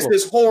the problem.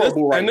 This is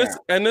horrible now.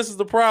 And this is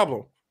the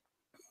problem.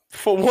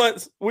 For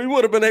once, we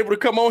would have been able to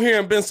come on here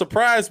and been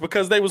surprised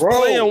because they was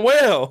playing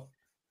well.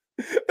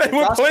 They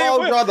were playing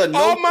well.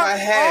 All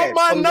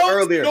my notes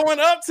earlier going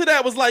up to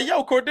that was like,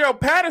 yo, Cordell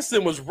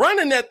Patterson was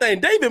running that thing.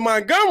 David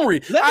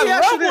Montgomery. I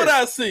love what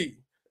I see.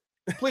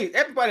 Please,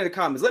 everybody in the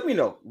comments, let me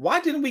know.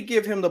 Why didn't we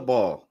give him the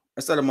ball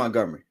instead of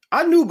Montgomery?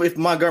 I knew if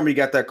Montgomery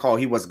got that call,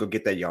 he wasn't going to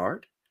get that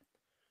yard.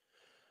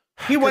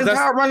 He wasn't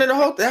power running the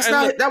whole thing.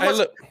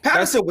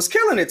 Patterson was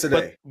killing it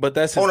today. But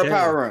that's his on game. A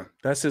power run.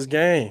 That's his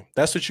game.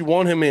 That's what you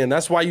want him in.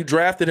 That's why you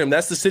drafted him.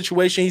 That's the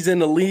situation he's in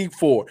the league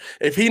for.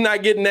 If he's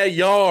not getting that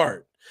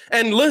yard.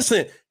 And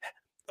listen,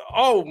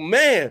 oh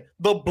man,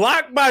 the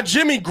block by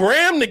Jimmy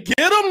Graham to get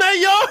him that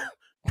yard?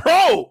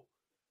 Bro,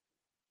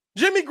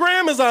 Jimmy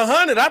Graham is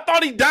 100. I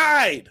thought he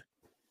died.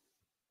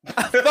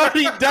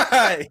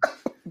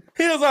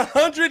 He was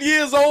 100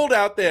 years old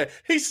out there.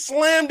 He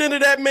slammed into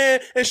that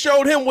man and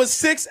showed him what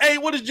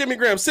 6'8". What is Jimmy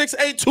Graham?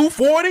 6'8",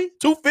 240,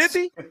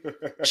 250?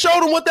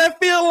 Showed him what that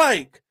feel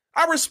like.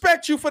 I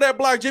respect you for that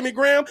block, Jimmy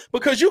Graham,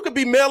 because you could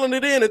be mailing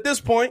it in at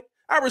this point.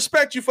 I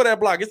respect you for that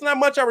block. It's not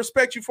much I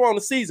respect you for on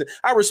the season.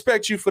 I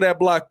respect you for that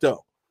block,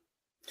 though.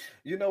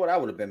 You know what I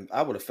would have been?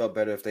 I would have felt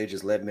better if they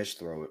just let Mitch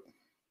throw it.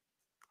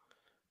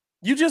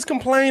 You just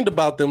complained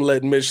about them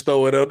letting Mitch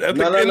throw it in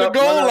the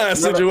goal line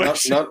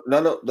situation.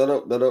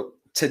 No.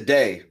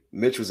 Today,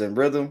 Mitch was in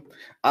rhythm.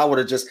 I would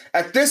have just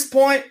at this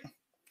point,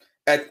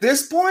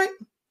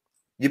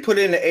 you put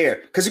it in the air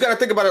because you got to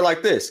think about it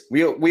like this.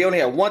 We only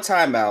had one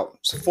timeout,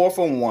 so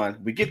 4th and 1.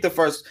 We get the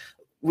first.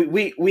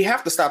 We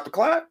have to stop the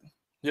clock.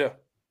 Yeah.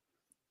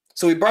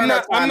 So we burn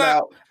that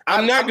timeout.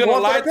 I'm not gonna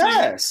lie to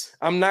you.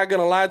 I'm not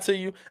gonna lie to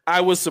you.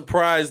 I was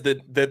surprised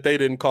that they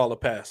didn't call a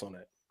pass on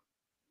that.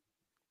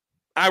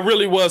 I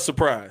really was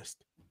surprised.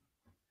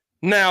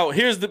 Now,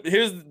 this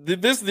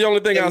is the only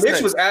thing I'll say.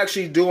 Mitch was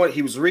actually doing.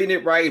 He was reading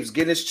it right. He was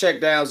getting his check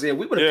downs in.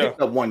 We would have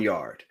picked up 1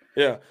 yard.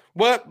 Yeah,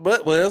 but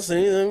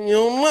see, you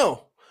don't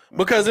know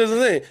because here's the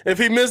thing: if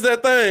he missed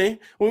that thing,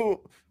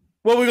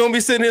 what we gonna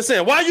be sitting here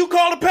saying? Why you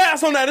call a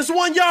pass on that? It's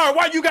 1 yard.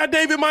 Why you got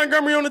David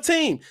Montgomery on the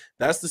team?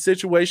 That's the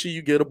situation.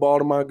 You get a ball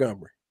to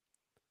Montgomery.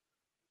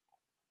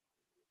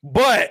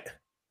 But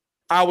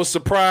I was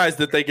surprised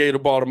that they gave the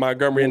ball to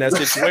Montgomery in that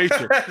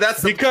situation.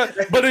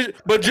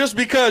 But just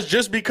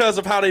because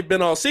of how they've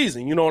been all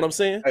season, you know what I'm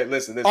saying? Hey,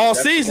 listen all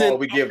season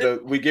we give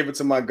it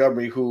to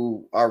Montgomery,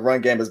 who our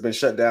run game has been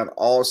shut down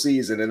all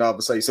season, and all of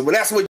a sudden, so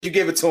that's what you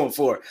give it to him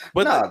for.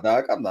 But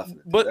dog, I'm not.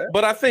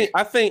 But I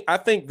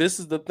think this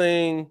is the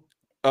thing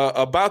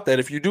about that.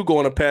 If you do go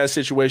in a pass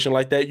situation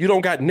like that, you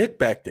don't got Nick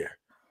back there.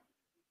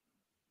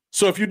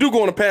 So if you do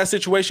go in a pass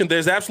situation,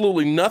 there's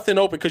absolutely nothing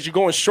open because you're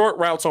going short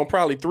routes on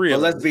probably 3 of them.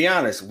 But let's be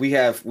honest, we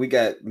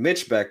got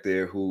Mitch back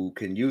there who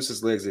can use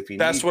his legs if he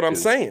needs to. That's what I'm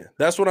saying.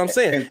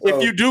 So,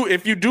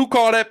 if you do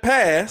call that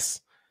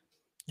pass,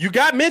 you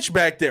got Mitch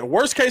back there.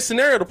 Worst case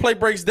scenario, the play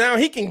breaks down,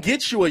 he can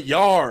get you a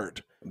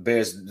yard.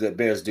 The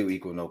Bears do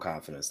equal no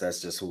confidence. That's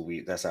just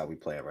that's how we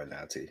play it right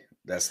now, T.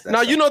 That's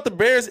now you know what the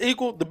Bears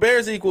equal? The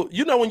Bears equal,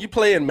 you know when you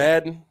play in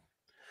Madden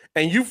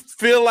and you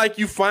feel like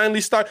you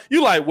finally start,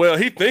 you like, well,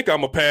 he think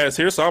I'm a pass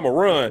here, so I'm a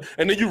run.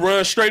 And then you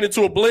run straight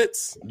into a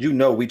blitz. You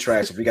know we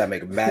trash if we got to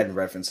make Madden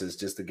references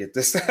just to get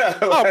this.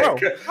 Oh,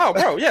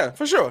 bro, yeah,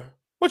 for sure.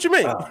 What you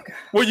mean?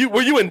 Were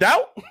you in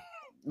doubt?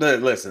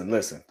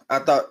 Listen.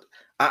 I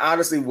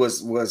honestly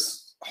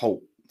was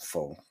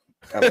hopeful.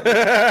 I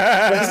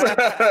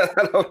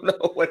don't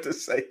know what to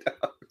say,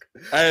 dog.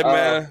 Hey,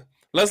 man.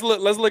 Let's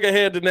look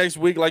ahead to next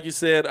week. Like you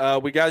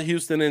said, we got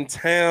Houston in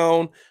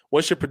town.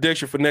 What's your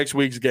prediction for next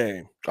week's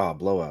game? Oh,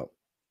 blowout.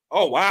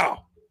 Oh,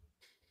 wow.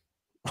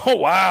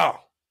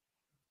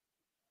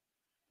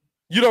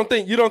 You don't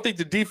think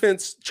the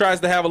defense tries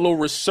to have a little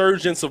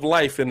resurgence of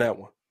life in that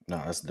one? No,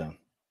 that's done.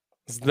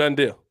 It's a done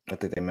deal. I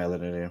think they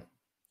mailed it in.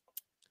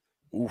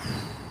 Oof.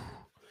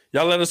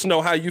 Y'all let us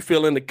know how you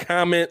feel in the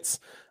comments.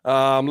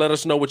 Let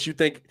us know what you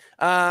think.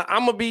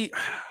 I'm gonna be,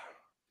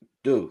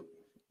 dude.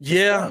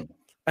 Yeah.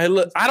 Hey,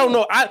 look, I don't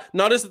know.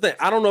 This is the thing.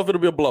 I don't know if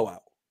it'll be a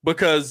blowout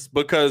because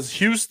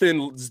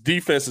Houston's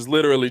defense is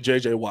literally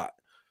J.J. Watt.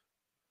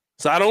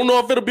 So I don't know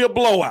if it'll be a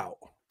blowout.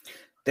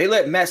 They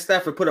let Matt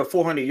Stafford put up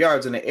 400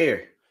 yards in the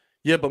air.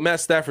 Yeah, but Matt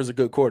Stafford's a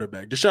good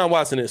quarterback. Deshaun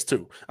Watson is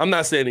too. I'm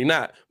not saying he's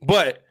not,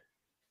 but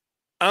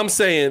I'm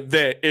saying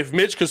that if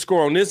Mitch could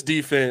score on this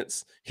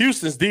defense,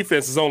 Houston's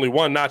defense is only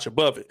one notch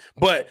above it.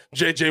 But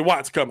J.J.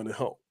 Watt's coming to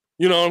home.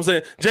 You know what I'm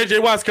saying? J.J.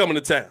 Watt's coming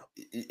to town.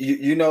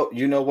 You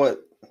know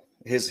what?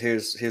 Here's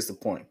the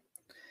point.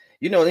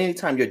 You know,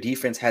 anytime your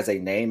defense has a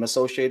name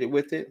associated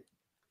with it,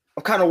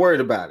 I'm kind of worried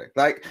about it.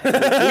 Like, you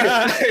know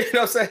what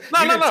I'm saying?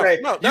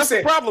 No. That's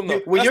the problem, though.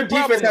 When your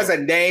defense has a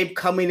name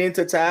coming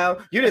into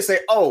town, you didn't say,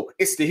 "Oh,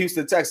 it's the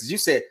Houston Texans." You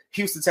said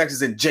Houston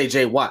Texans and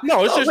J.J. Watt.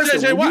 No, it's just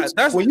J.J. Watt.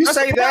 When you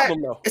say that,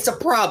 problem, it's a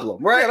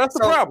problem, right? Yeah, that's the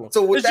problem.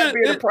 So with that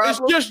being a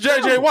problem, it's just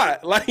J.J.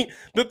 Watt. Like,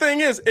 the thing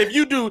is, if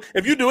you do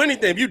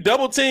anything, if you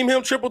double team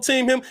him, triple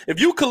team him, if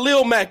you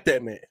Khalil Mack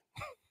that man,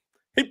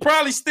 he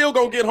probably still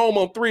gonna get home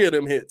on 3 of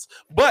them hits.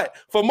 But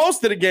for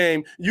most of the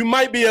game, you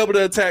might be able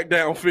to attack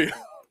downfield.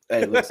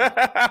 Hey, listen.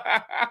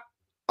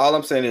 All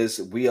I'm saying is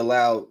we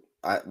allowed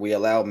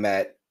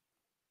Matt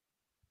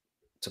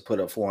to put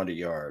up 400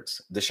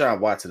 yards. Deshaun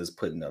Watson is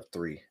putting up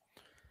 3.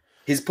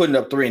 He's putting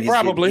up 3, and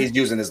he's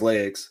using his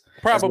legs.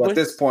 Probably. So at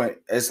this point,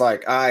 it's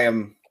like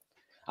I'm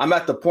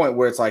at the point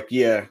where it's like,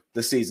 yeah,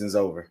 the season's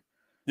over.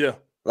 Yeah.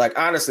 Like,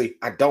 honestly,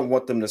 I don't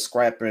want them to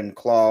scrap and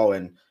claw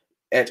and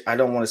edge. I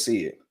don't want to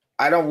see it.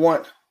 I don't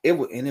want it. It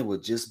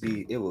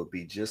would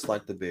be just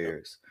like the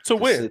Bears to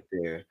win. Sit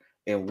there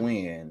and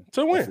win.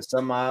 To win. In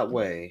some odd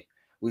way.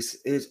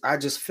 I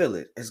just feel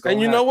it. It's going.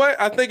 And you know what?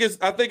 I think it's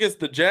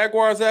the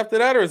Jaguars after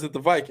that, or is it the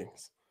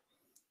Vikings?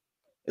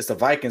 It's the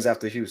Vikings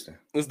after Houston.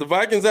 It's the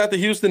Vikings after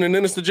Houston, and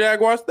then it's the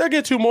Jaguars. They'll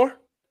get 2 more.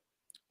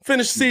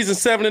 Finish season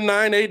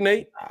 7-9,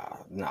 8-8.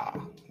 Nah,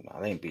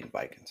 they ain't beating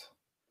Vikings.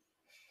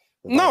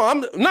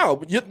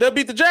 They'll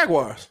beat the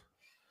Jaguars.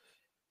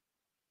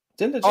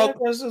 Didn't the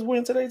Jaguars just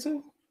win today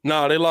too?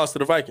 No, they lost to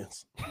the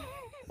Vikings.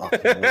 Oh, duh.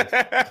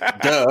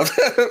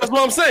 That's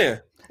what I'm saying.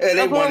 Yeah,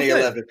 they won the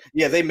 11.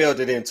 Yeah, they mailed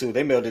it in too.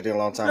 They mailed it in a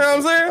long time. You know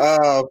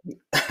what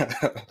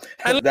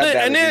I'm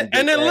saying?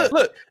 And then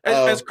look,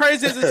 as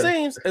crazy as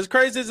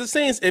it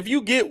seems, if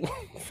you get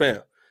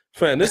fam,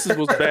 this is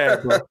what's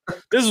bad, bro.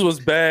 This is what's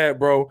bad,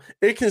 bro.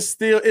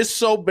 It's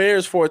so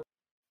Bears for it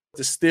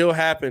to still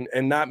happen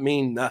and not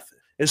mean nothing.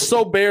 It's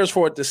so Bears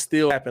for it to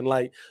still happen.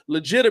 Like,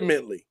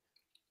 legitimately,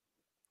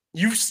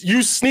 you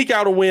sneak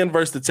out a win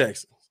versus the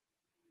Texans.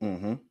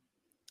 Mm-hmm.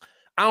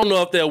 I don't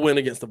know if they'll win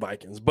against the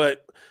Vikings,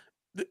 but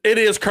it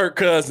is Kirk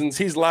Cousins.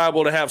 He's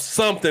liable to have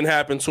something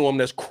happen to him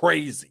that's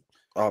crazy.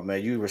 Oh,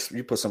 man, you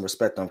put some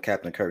respect on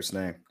Captain Kirk's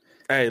name.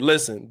 Hey,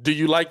 listen, do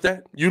you like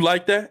that? You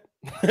like that?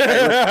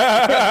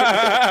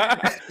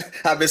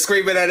 I've been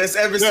screaming at this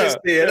ever since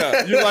then.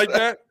 Yeah. You like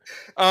that?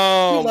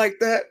 You like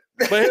that?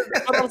 But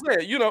what I'm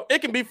saying,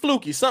 it can be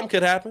fluky. Something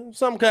could happen.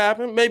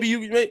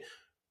 Maybe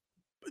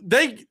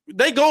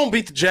they gonna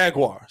beat the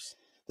Jaguars.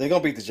 They're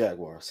gonna beat the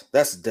Jaguars.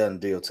 That's a done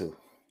deal too.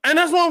 And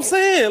that's what I'm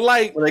saying.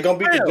 Like, they're gonna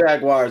beat the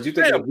Jaguars. You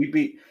think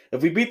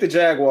if we beat the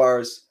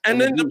Jaguars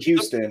and then beat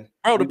Houston,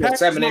 the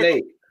Packers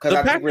 7-8.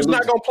 The Packers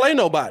not gonna play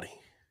nobody.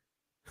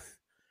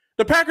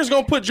 The Packers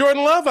gonna put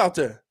Jordan Love out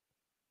there.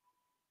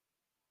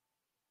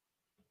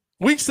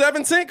 Week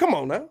 17. Come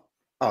on now.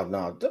 Oh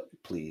no,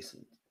 please.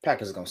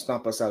 Packers are gonna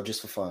stomp us out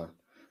just for fun.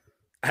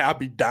 I'll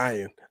be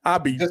dying. I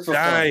would be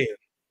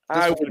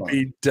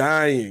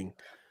dying.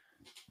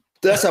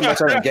 That's how much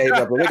I gave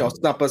up. But they're gonna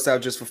stomp us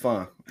out just for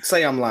fun.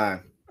 Say I'm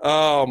lying.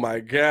 Oh my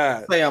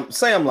God.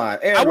 Say I'm lying.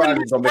 I wouldn't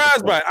be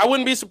surprised by it. I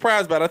wouldn't be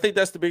surprised by it. I think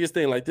that's the biggest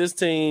thing. Like, this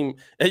team,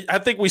 I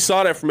think we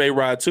saw that from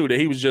A-Rod too, that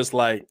he was just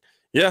like,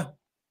 yeah,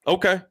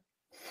 okay.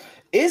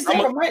 Is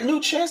there a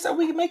minute chance that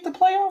we can make the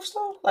playoffs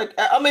though? Like,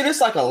 I mean,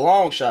 it's like a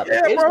long shot.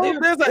 Yeah, bro.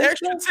 There's an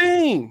extra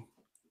team.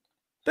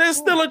 There's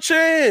still a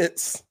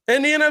chance.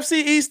 And the NFC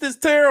East is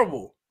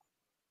terrible.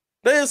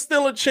 There's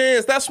still a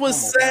chance. That's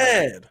what's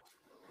sad.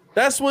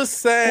 That's what's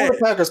sad. Who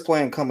the Packers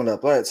playing coming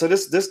up? All right, so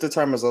this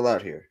determines a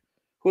lot here.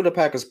 Who the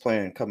Packers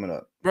playing coming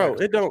up? Bro,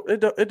 it don't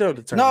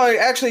determine. No, it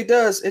actually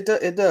does. It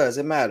does.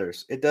 It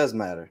matters. It does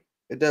matter.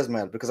 It does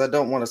matter because I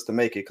don't want us to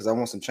make it because I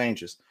want some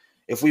changes.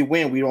 If we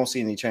win, we don't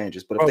see any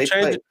changes. But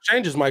if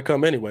changes might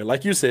come anyway.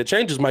 Like you said,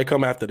 changes might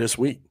come after this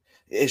week.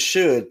 It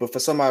should, but for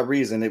some odd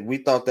reason, we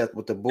thought that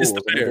with the Bulls,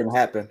 it didn't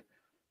happen.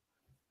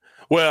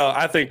 Well,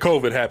 I think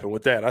COVID happened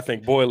with that. I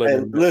think Boylan.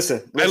 Hey,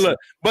 listen. Hey, look,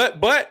 but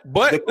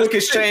the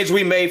quickest change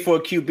we made for a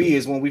QB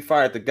is when we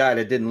fired the guy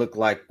that didn't look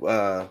like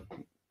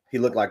he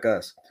looked like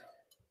us.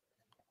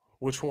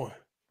 Which one?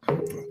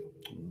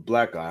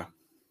 Black guy.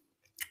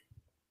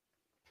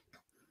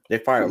 They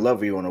fired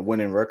Lovey on a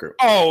winning record.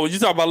 Oh, you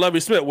talking about Lovey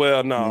Smith?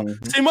 Well, no.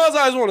 Mm-hmm. See, most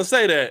guys want to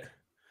say that,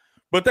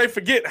 but they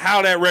forget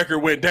how that record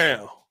went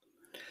down.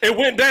 It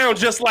went down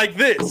just like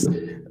this.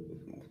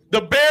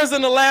 The Bears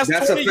in the last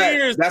 20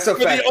 years are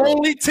the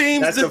only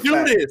teams to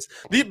do this.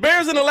 The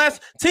Bears in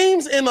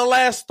the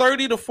last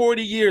 30 to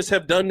 40 years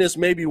have done this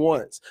maybe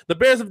once. The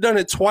Bears have done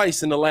it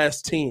twice in the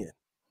last 10.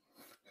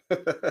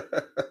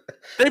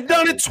 They've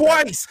done it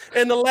twice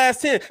in the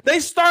last 10. They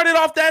started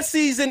off that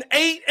season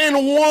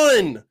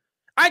 8-1.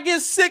 I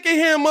get sick of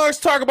hearing Mugs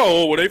talk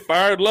about, they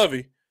fired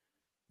Lovey.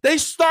 They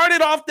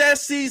started off that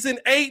season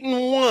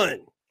 8-1.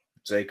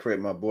 Jay Critton,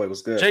 my boy,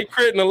 was good. Jay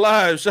Critton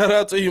alive. Shout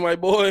out to you, my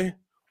boy.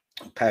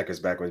 Packers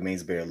backwards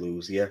means Bear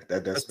lose. Yeah,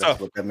 that's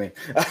what that means.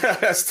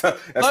 That's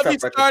tough. Lovey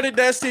started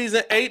that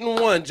season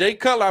 8-1. Jay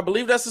Cutler, I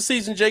believe that's the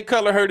season Jay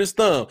Cutler hurt his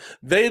thumb.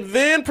 They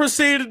then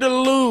proceeded to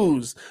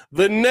lose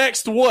the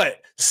next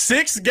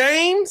 6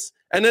 games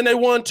And then they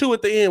won 2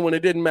 at the end when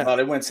it didn't matter. No,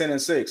 they went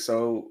 10-6.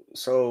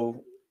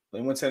 So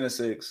they went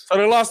 10-6. So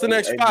they lost the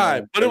next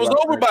 5, but it was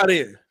over by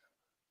then.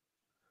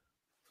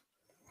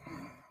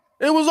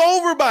 It was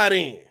over by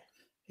then.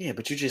 Yeah,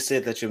 but you just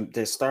said that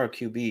the star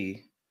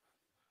QB,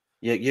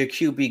 your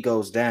QB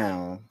goes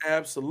down.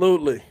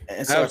 Absolutely.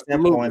 And so at that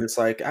point, it's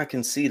like, I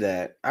can see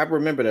that. I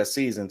remember that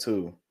season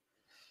too.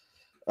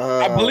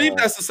 I believe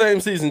that's the same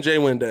season Jay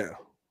went down.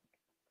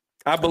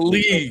 I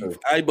believe.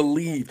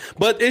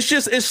 But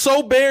it's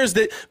so Bears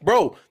that,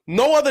 bro,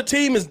 no other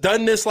team has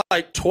done this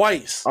like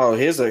twice. Oh,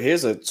 here's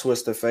a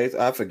twist of faith.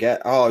 I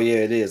forget. Oh, yeah,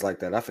 it is like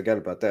that. I forgot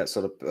about that.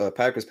 So the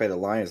Packers play the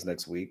Lions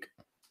next week.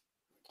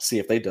 See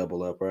if they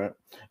double up, right?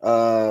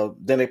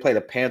 Then they play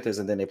the Panthers,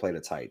 and then they play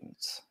the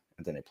Titans,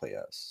 and then they play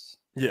us.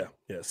 Yeah.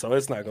 So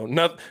it's not going.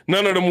 None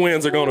of them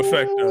wins are going to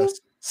affect us,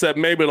 except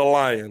maybe the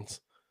Lions.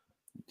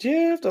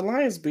 Yeah, if the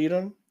Lions beat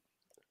them.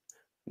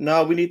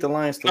 No, we need the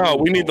Lions to lose. Oh,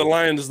 we need the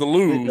Lions to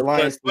lose. We need the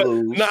Lions to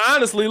lose. No,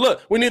 honestly,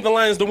 look, we need the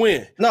Lions to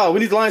win. No, we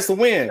need the Lions to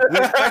win. We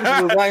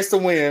need the Lions to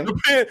win.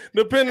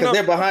 Depending on,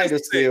 they're behind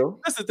us still.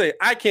 That's the thing.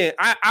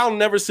 I'll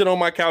never sit on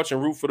my couch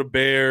and root for the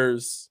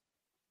Bears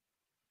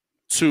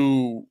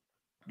to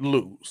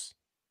lose.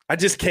 I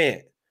just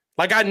can't.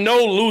 Like, I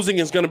know losing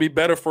is going to be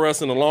better for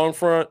us in the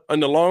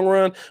long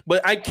run,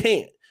 but I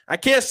can't. I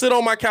can't sit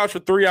on my couch for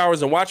 3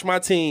 hours and watch my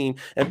team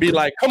and be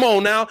like, come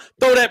on now,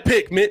 throw that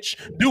pick, Mitch.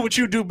 Do what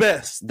you do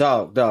best.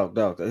 Dog.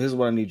 Here's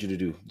what I need you to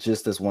do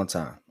just this one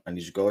time. I need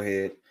you to go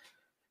ahead,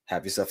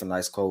 have yourself a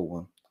nice cold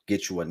one,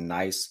 get you a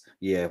nice,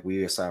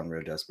 we sound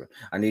real desperate.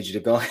 I need you to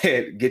go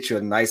ahead, get you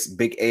a nice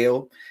big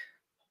L,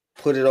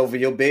 put it over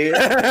your bed,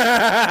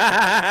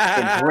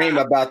 and dream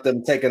about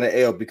them taking the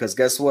L, because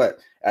guess what?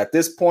 At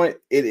this point,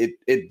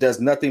 it does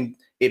nothing.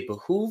 It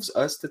behooves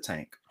us to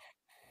tank.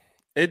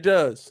 It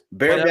does.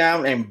 Bear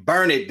down and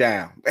burn it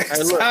down.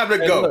 It's time to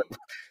go.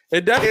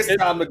 It's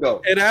time to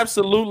go. It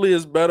absolutely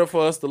is better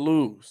for us to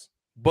lose,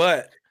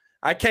 but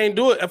I can't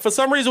do it. And for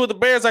some reason with the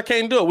Bears, I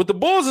can't do it. With the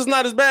Bulls, it's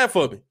not as bad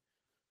for me.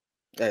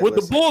 Hey, with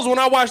the Bulls, when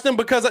I watch them,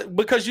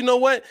 because you know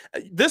what?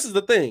 This is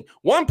the thing.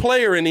 One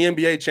player in the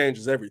NBA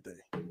changes everything.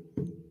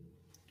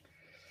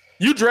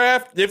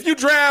 If you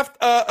draft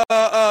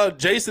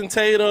Jason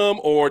Tatum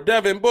or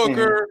Devin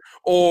Booker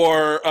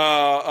or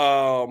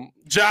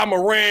Ja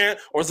Morant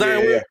or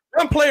Zion,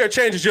 one player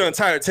changes your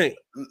entire team.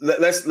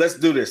 Let's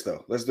do this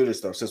though.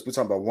 Since we're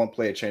talking about one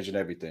player changing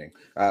everything,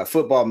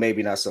 football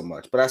maybe not so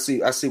much, but I see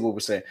what we're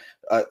saying.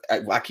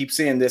 I keep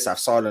seeing this. I've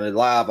saw it in it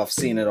live. I've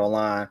seen it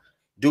online.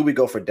 Do we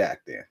go for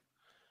Dak then?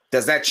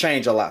 Does that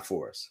change a lot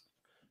for us?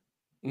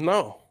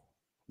 No.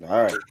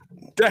 All right.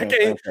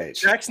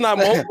 Dak's not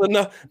mobile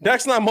enough.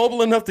 Dak's not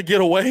mobile enough to get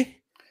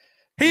away.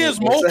 He is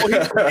mobile.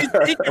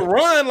 He can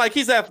run, like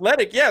he's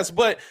athletic, yes,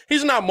 but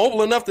he's not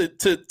mobile enough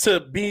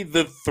to be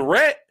the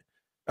threat.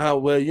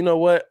 Well, you know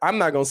what? I'm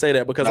not gonna say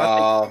that because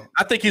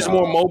I think he's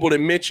more mobile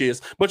than Mitch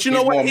is. But you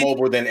know what? He's more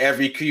mobile than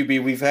every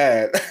QB we've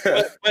had.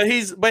 but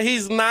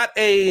he's not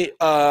a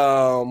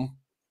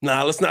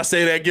let's not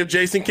say that. Give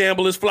Jason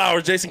Campbell his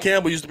flowers. Jason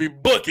Campbell used to be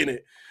booking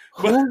it.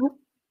 But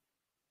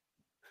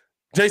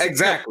Jason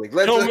exactly.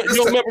 You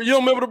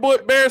don't remember the boy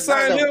Bears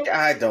signed him?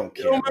 I don't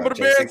care. You don't remember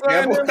the Bears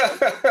signed him?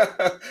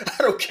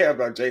 I don't care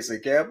about Jason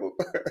Campbell.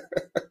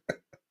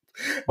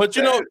 But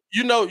you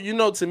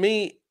know, to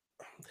me,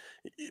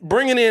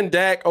 bringing in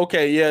Dak,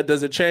 okay, yeah,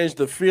 does it change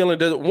the feeling?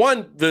 Does it,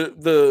 one,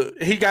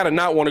 he got to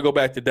not want to go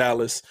back to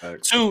Dallas. Okay.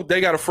 2, they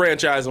got to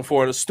franchise him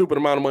for a stupid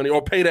amount of money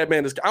or pay that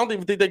man his. I don't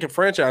even think they can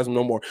franchise him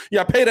no more.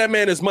 Yeah, pay that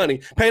man his money.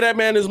 Pay that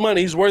man his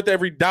money. He's worth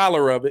every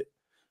dollar of it.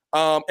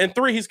 And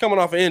 3, he's coming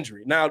off an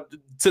injury. Now,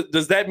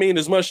 does that mean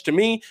as much to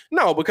me?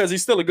 No, because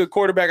he's still a good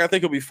quarterback. I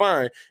think he'll be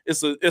fine.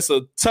 It's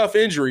a tough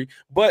injury,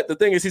 but the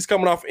thing is, he's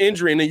coming off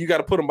injury, and then you got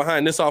to put him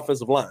behind this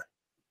offensive line.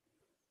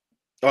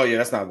 Oh yeah,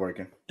 that's not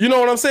working. You know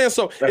what I'm saying?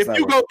 So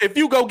if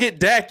you go get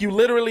Dak, you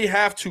literally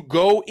have to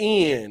go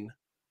in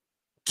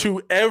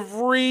to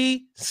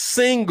every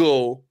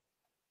single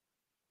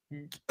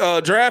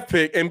draft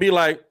pick and be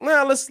like,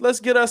 let's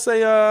get us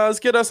an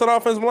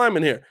offensive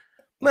lineman here.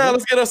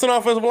 Let's get us an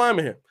offensive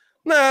lineman here.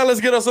 Let's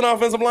get us an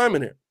offensive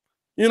lineman here.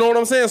 You know what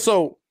I'm saying?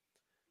 So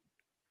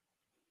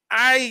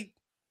I'm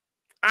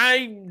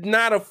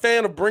not a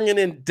fan of bringing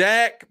in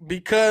Dak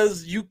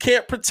because you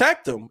can't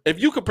protect him.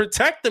 If you could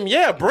protect him,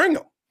 yeah, bring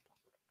him.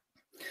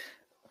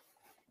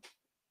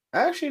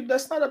 Actually,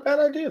 that's not a bad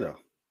idea, though.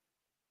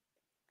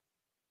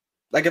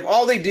 Like if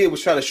all they did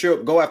was try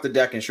to go after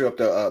Dak and shore up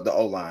the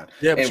O-line.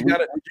 Yeah, but you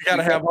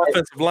gotta have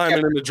offensive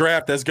linemen in the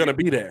draft that's gonna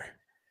be there.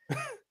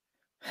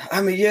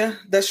 I mean, yeah,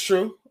 that's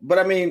true. But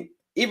I mean,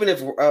 even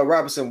if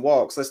Robinson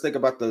walks, let's think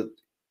about I'm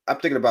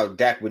thinking about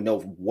Dak with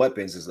no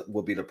weapons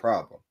will be the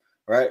problem,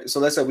 right? So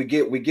let's say we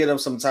get him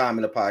some time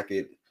in the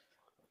pocket,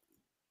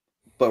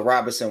 but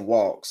Robinson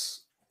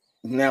walks.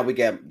 Now we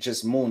got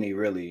just Mooney,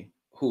 really,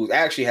 who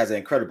actually has an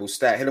incredible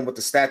stat. Hit him with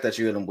the stat that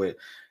you hit him with.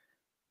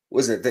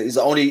 Was it? He's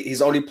the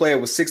only player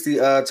with 60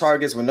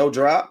 targets with no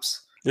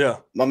drops. Yeah,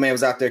 my man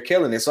was out there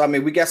killing it. So I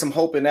mean, we got some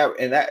hope in that.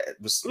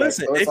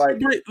 Listen, so it's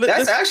like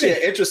that's actually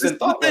an interesting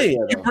thought. Right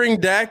there, you bring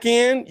Dak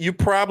in, you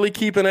probably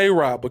keep an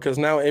A-Rob because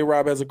now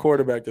A-Rob has a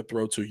quarterback to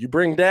throw to. You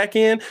bring Dak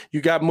in,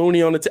 you got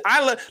Mooney on the team.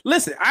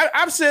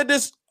 I've said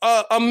this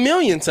a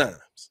million times.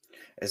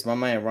 Is my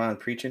man Ron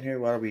preaching here?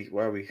 What are we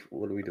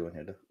doing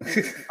here?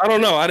 I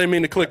don't know. I didn't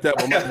mean to click that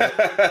one.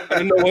 I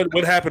didn't know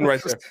what happened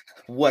right there.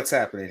 What's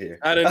happening here?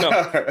 I didn't know.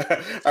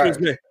 Excuse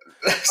me.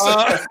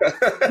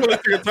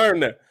 Let's take a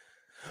turn there.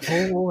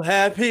 Oh,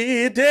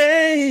 happy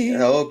day.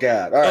 Oh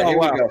God. All right, here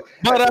we go.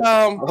 But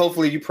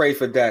hopefully you pray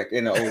for Dak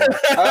in the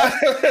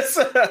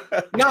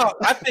No,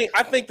 I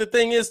think the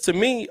thing is, to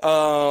me,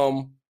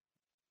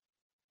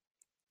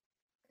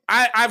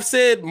 I've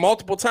said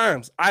multiple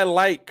times, I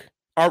like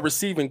our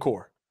receiving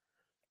core.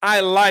 I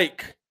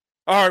like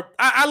our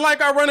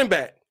running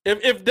back.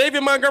 If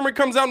David Montgomery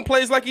comes out and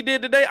plays like he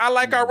did today, I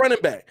like our running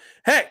back.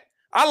 Heck,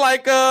 I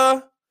like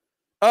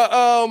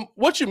Cordell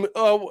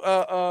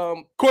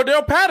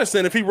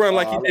Patterson if he run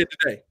like he did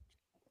today.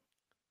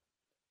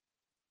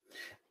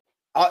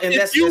 And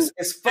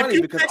it's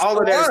funny because all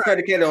of that is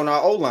predicated on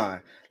our O-line,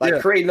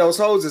 creating those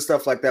holes and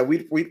stuff like that.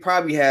 We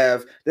probably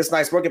have this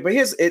nice working, but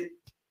then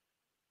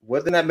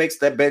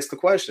that begs the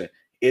question.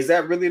 Was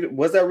that really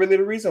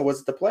the reason?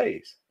 Was it the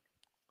plays?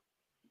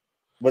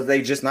 Was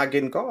they just not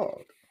getting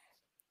called?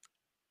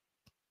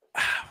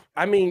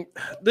 I mean,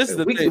 this is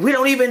the thing. We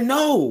don't even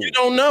know. You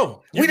don't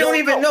know. We don't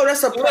even know.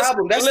 That's a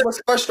problem. That's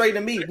what's frustrating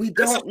to me. We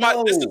don't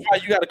know. This is why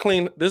you got to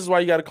clean. This is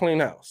why you got to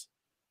clean house.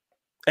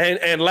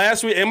 And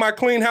last week in my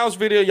clean house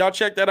video, y'all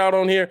check that out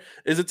on here.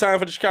 Is it time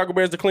for the Chicago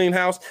Bears to clean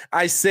house?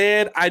 I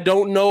said I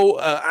don't know.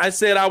 I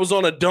said I was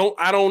on a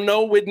I don't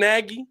know with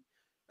Nagy.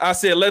 I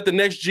said, let the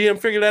next GM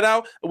figure that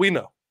out. We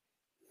know.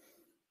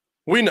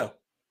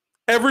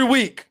 Every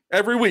week,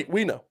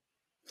 we know.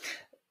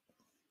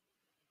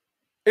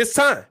 It's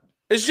time.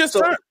 It's just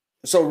time.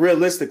 So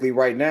realistically,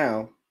 right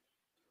now,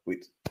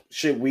 we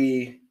should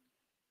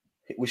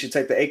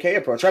take the AK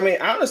approach. I mean,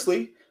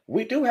 honestly,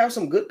 we do have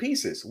some good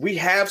pieces. We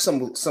have some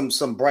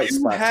bright spots.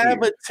 You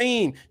have a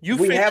team.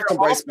 We have some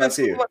bright spots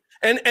here.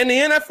 And the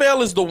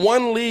NFL is the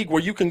one league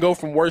where you can go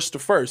from worst to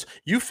first.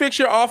 You fix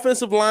your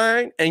offensive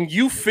line and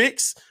you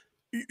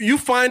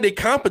find a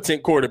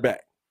competent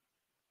quarterback.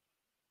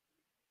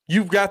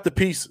 You've got the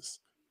pieces.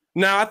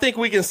 Now I think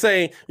we can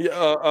say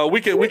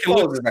we can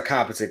look at a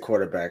competent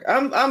quarterback.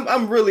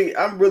 I'm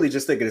really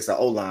just thinking it's an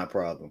O-line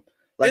problem.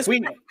 Like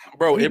it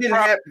probably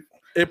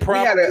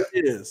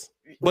is.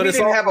 But we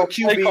didn't have a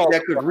QB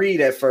that could read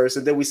at first,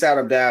 and then we sat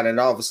him down, and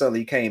all of a sudden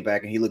he came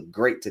back and he looked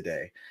great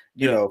today.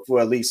 You know, for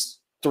at least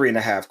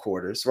 3.5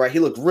 quarters, right? He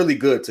looked really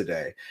good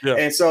today. Yeah.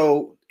 And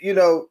so,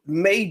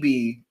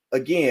 maybe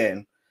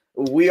again,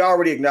 we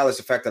already acknowledged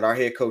the fact that our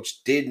head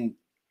coach didn't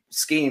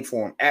scheme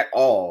for him at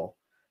all.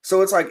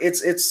 So it's like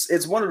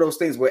it's one of those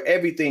things where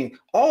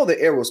all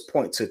the arrows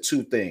point to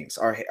two things: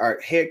 our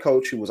head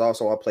coach, who was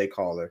also our play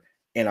caller,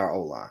 and our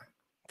O-line.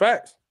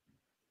 Facts.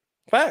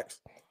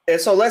 And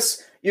so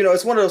it's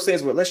one of those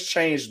things where let's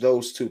change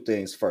those two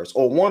things first,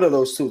 or one of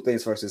those two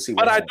things first, and see.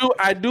 But I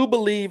do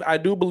believe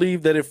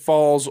that it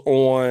falls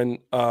on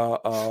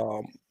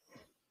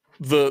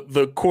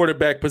the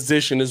quarterback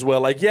position as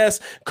well. Like, yes,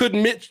 could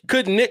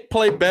Nick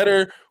play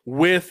better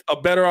with a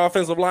better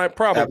offensive line?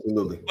 Probably.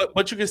 Absolutely.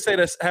 But you can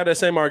have that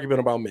same argument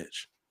about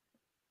Mitch.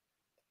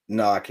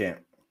 No, I can't.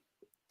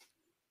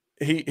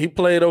 He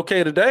played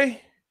okay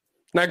today.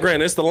 Now,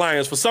 granted, it's the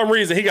Lions. For some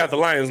reason, he got the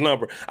Lions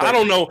number. I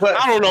don't know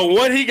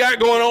what he got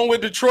going on with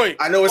Detroit.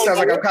 I know it sounds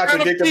like I'm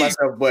contradicting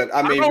myself, but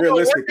I mean,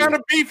 realistically, what kind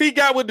of beef he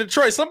got with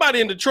Detroit?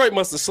 Somebody in Detroit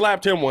must have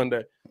slapped him one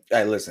day.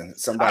 Hey, listen,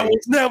 somebody. I will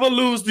never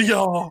lose to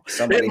y'all.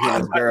 Somebody hit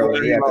his barrel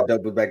and he had to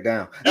double back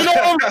down. You know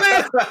what I'm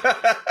saying?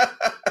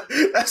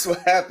 That's what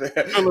happened.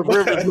 Phillip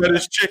Rivers met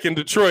his chick in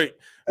Detroit.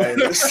 Hey,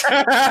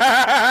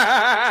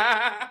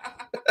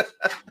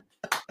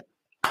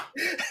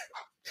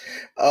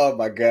 oh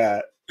my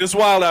God. It's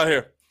wild out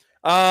here.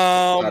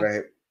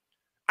 I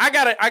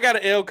got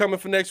an L coming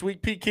for next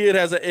week. P Kid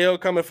has an L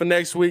coming for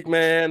next week,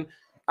 man.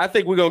 I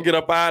think we're going to get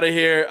up out of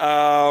here.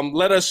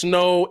 Let us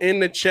know in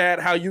the chat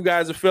how you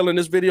guys are feeling.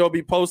 This video will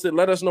be posted.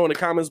 Let us know in the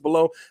comments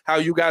below how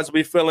you guys will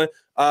be feeling.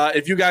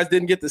 If you guys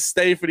didn't get to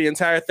stay for the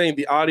entire thing,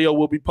 the audio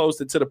will be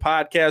posted to the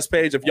podcast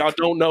page. If y'all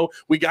don't know,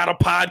 we got a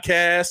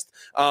podcast,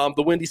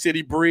 the Windy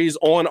City Breeze,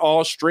 on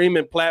all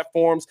streaming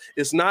platforms.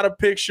 It's not a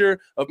picture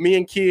of me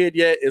and Kid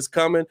yet. It's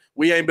coming.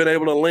 We ain't been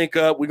able to link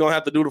up. We're going to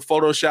have to do the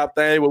Photoshop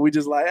thing where we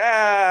just like,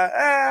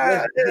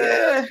 yeah. You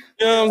know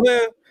what I'm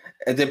saying?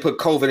 And then put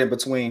COVID in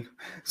between.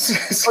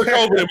 Put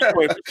COVID in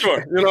between, for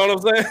sure. You know what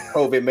I'm saying?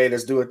 COVID made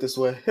us do it this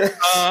way.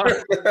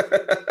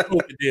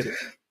 COVID did it.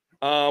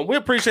 We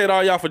appreciate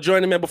all y'all for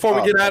joining, man. Before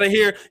we get out of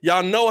here,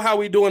 y'all know how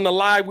we doing the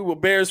live. We were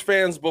Bears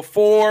fans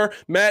before.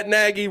 Matt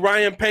Nagy,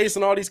 Ryan Pace,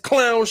 and all these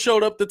clowns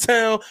showed up to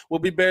town. We'll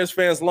be Bears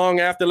fans long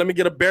after. Let me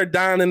get a Bear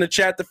Don in the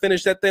chat to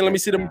finish that thing. Let me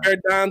see them Bear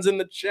Dons in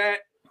the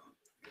chat.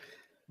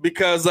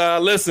 Because,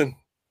 listen,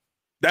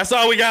 that's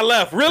all we got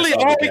left. Really,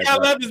 all we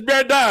got left is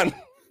Bear Don.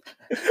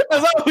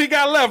 That's all we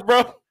got left,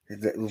 bro.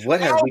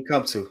 What have we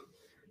come to?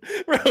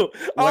 Bro,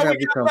 what have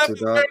we come to,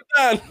 dog?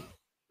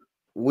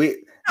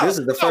 This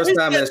is the first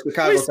time in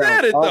Chicago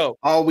town.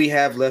 All we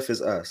have left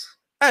is us.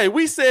 Hey,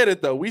 we said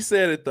it though.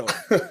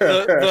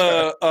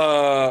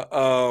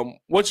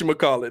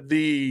 Whatchamacallit?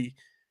 The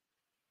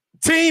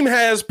team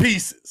has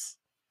pieces.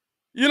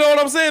 You know what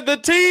I'm saying? The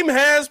team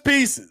has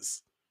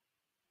pieces.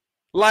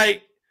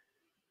 Like,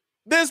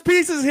 there's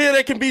pieces here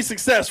that can be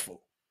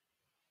successful.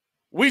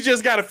 We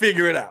just got to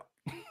figure it out.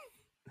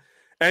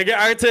 And I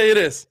can tell you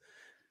this.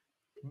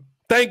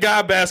 Thank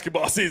God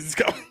basketball season's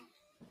coming.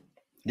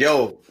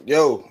 Yo,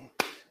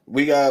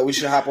 we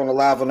should hop on the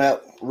live on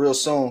that real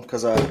soon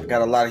because I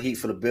got a lot of heat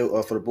for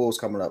the Bulls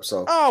coming up.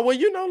 So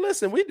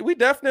listen, we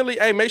definitely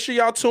make sure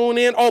y'all tune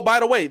in. Oh, by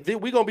the way,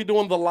 we're gonna be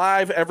doing the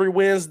live every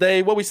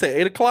Wednesday. What we say,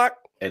 8 o'clock?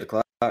 8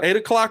 o'clock. 8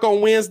 o'clock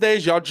on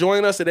Wednesdays. Y'all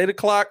join us at 8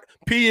 o'clock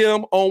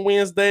p.m. on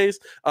Wednesdays.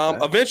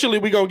 Eventually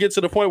we're gonna get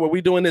to the point where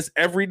we're doing this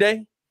every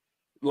day.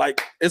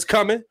 Like, it's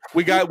coming.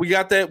 We got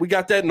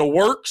that in the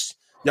works.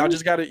 Y'all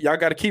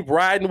gotta keep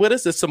riding with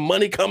us. There's some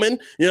money coming.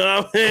 You know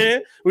what I'm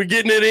saying? We're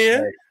getting it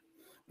in.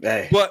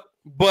 Hey. But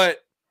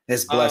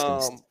it's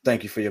blessings.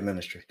 Thank you for your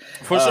ministry.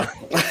 For sure.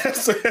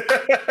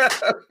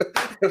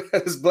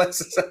 It's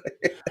blessings.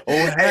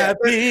 Oh,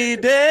 happy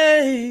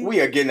day. We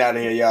are getting out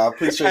of here, y'all.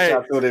 Appreciate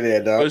y'all tuning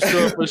in, dog.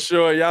 For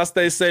sure. Y'all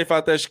stay safe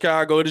out there,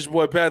 Chicago. It is your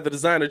boy Pat the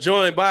Designer,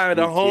 joined by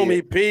the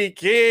homie P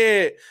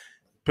Kid.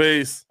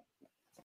 Peace.